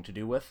have nothing to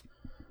do with.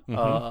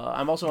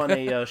 I'm also on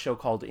a show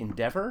called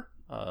Endeavor.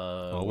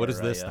 What is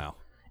this now?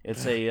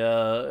 It's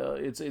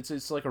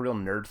it's like a real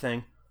nerd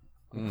thing.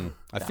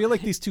 I feel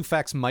like these two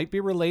facts might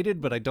be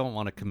related, but I don't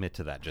want to commit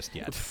to that just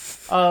yet.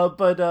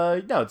 But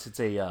no, it's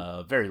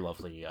a very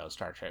lovely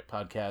Star Trek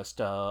podcast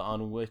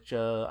on which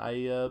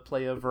I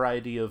play a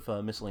variety of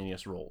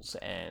miscellaneous roles,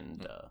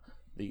 and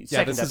the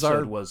second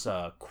episode was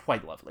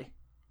quite lovely.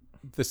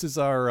 This is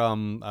our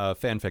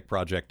fanfic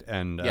project,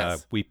 and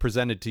we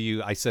presented to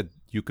you. I said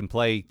you can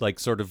play like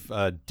sort of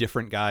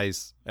different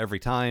guys every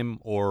time,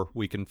 or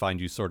we can find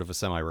you sort of a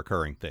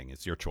semi-recurring thing.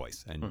 It's your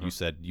choice, and you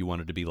said you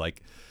wanted to be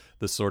like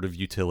the sort of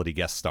utility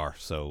guest star,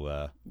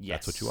 so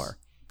that's what you are.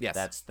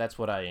 Yes, that's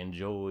what I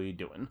enjoy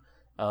doing,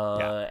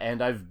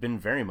 and I've been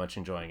very much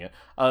enjoying it.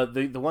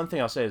 The one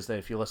thing I'll say is that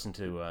if you listen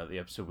to the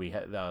episode we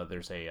had,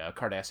 there's a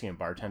Cardassian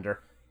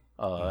bartender,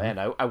 and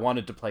I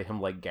wanted to play him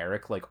like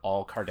Garrick, like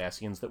all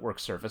Cardassians that work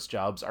service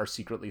jobs are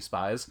secretly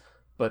spies,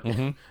 but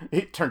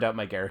it turned out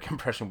my Garrick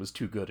impression was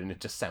too good, and it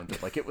just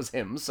sounded like it was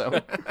him.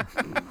 So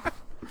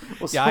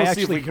we'll see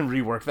if we can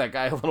rework that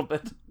guy a little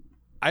bit.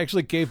 I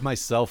actually gave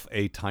myself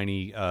a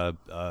tiny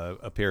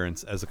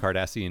appearance as a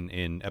Cardassian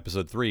in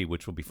episode 3,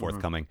 which will be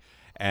forthcoming.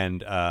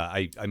 And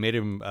I made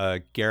him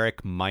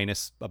Garrick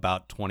minus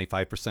about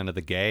 25% of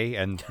the gay.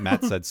 And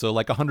Matt said, so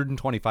like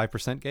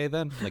 125% gay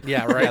then? Like,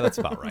 yeah, right. Yeah, that's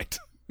about right.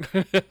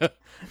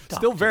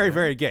 Still very,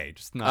 very gay.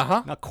 Just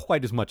not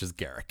quite as much as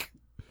Garrick.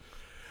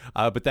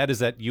 But that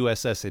is at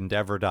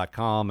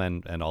USSEndeavor.com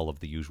and all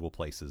of the usual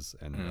places.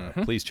 And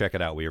please check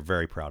it out. We are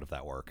very proud of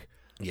that work.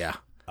 Yeah.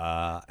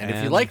 And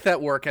if you like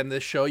that work and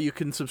this show, you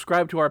can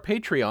subscribe to our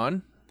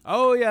Patreon.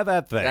 Oh, yeah,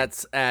 that thing.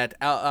 That's at,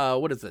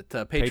 what is it?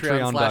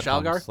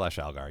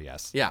 Patreon.com/Algar?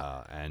 Yes.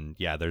 Yeah. And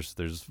yeah, there's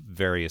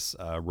various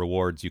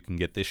rewards. You can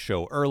get this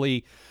show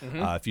early.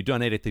 If you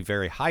donate at the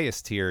very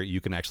highest tier, you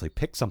can actually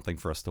pick something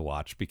for us to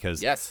watch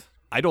because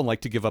I don't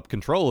like to give up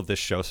control of this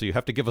show, so you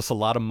have to give us a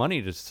lot of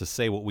money to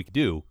say what we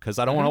do because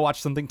I don't want to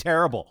watch something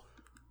terrible.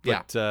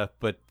 But,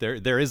 but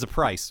there is a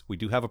price. We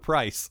do have a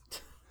price.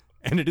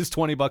 And it is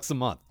 $20 a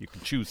month. You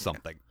can choose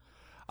something.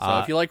 So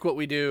if you like what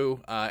we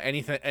do,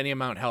 any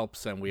amount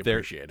helps, and we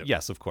appreciate it.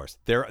 Yes, of course.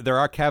 There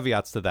are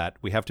caveats to that.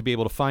 We have to be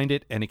able to find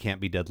it, and it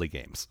can't be deadly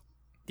games.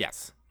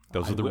 Yes.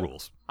 Those are the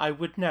rules. I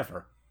would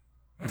never.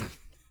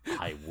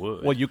 I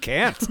would. Well, you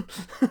can't.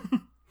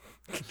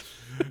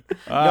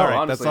 No, right,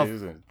 honestly, that's it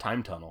was a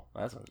time tunnel.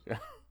 That's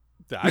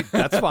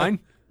that's fine.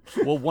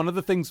 Well, one of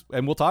the things,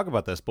 and we'll talk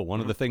about this, but one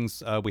of the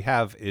things we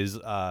have is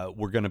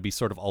we're going to be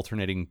sort of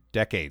alternating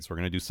decades. We're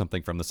going to do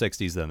something from the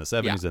 60s, then the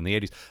 70s, then the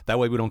 80s. That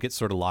way we don't get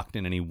sort of locked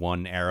in any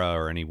one era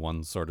or any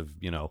one sort of,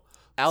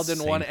 Al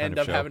didn't want to end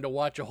up show. having to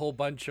watch a whole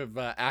bunch of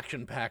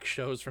action-packed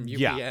shows from UPN.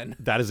 Yeah,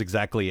 that is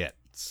exactly it.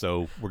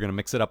 So we're going to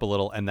mix it up a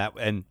little, and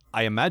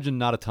I imagine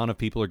not a ton of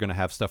people are going to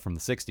have stuff from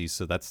the 60s,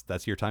 so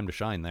that's your time to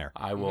shine there.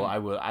 I will.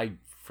 I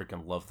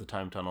freaking love the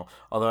time tunnel.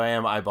 Although I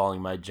am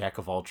eyeballing my Jack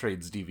of all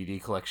trades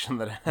DVD collection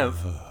that I have.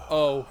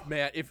 Oh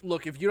man, if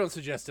you don't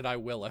suggest it, I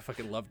will. I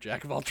fucking love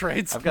Jack of all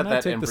trades. I've got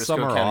that and Briscoe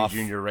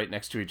County Jr. right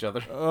next to each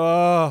other.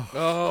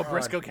 Oh,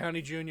 Briscoe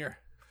County Jr.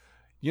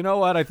 You know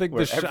what? I think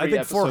I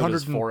think 400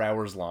 is 4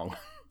 hours long.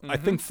 I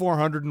think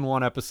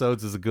 401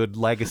 episodes is a good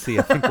legacy.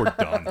 I think we're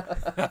done.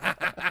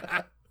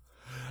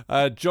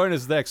 Join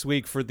us next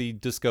week for the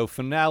disco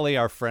finale.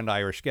 Our friend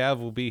Irish Gav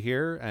will be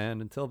here, and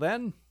until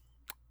then,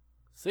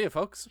 see you,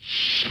 folks.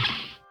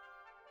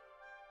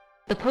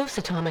 The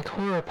Post-Atomic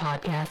Horror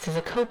Podcast is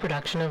a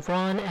co-production of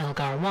Ron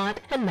Algar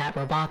Watt and Matt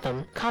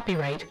Robotham.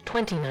 Copyright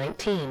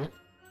 2019.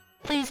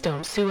 Please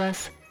don't sue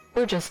us.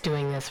 We're just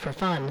doing this for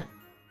fun.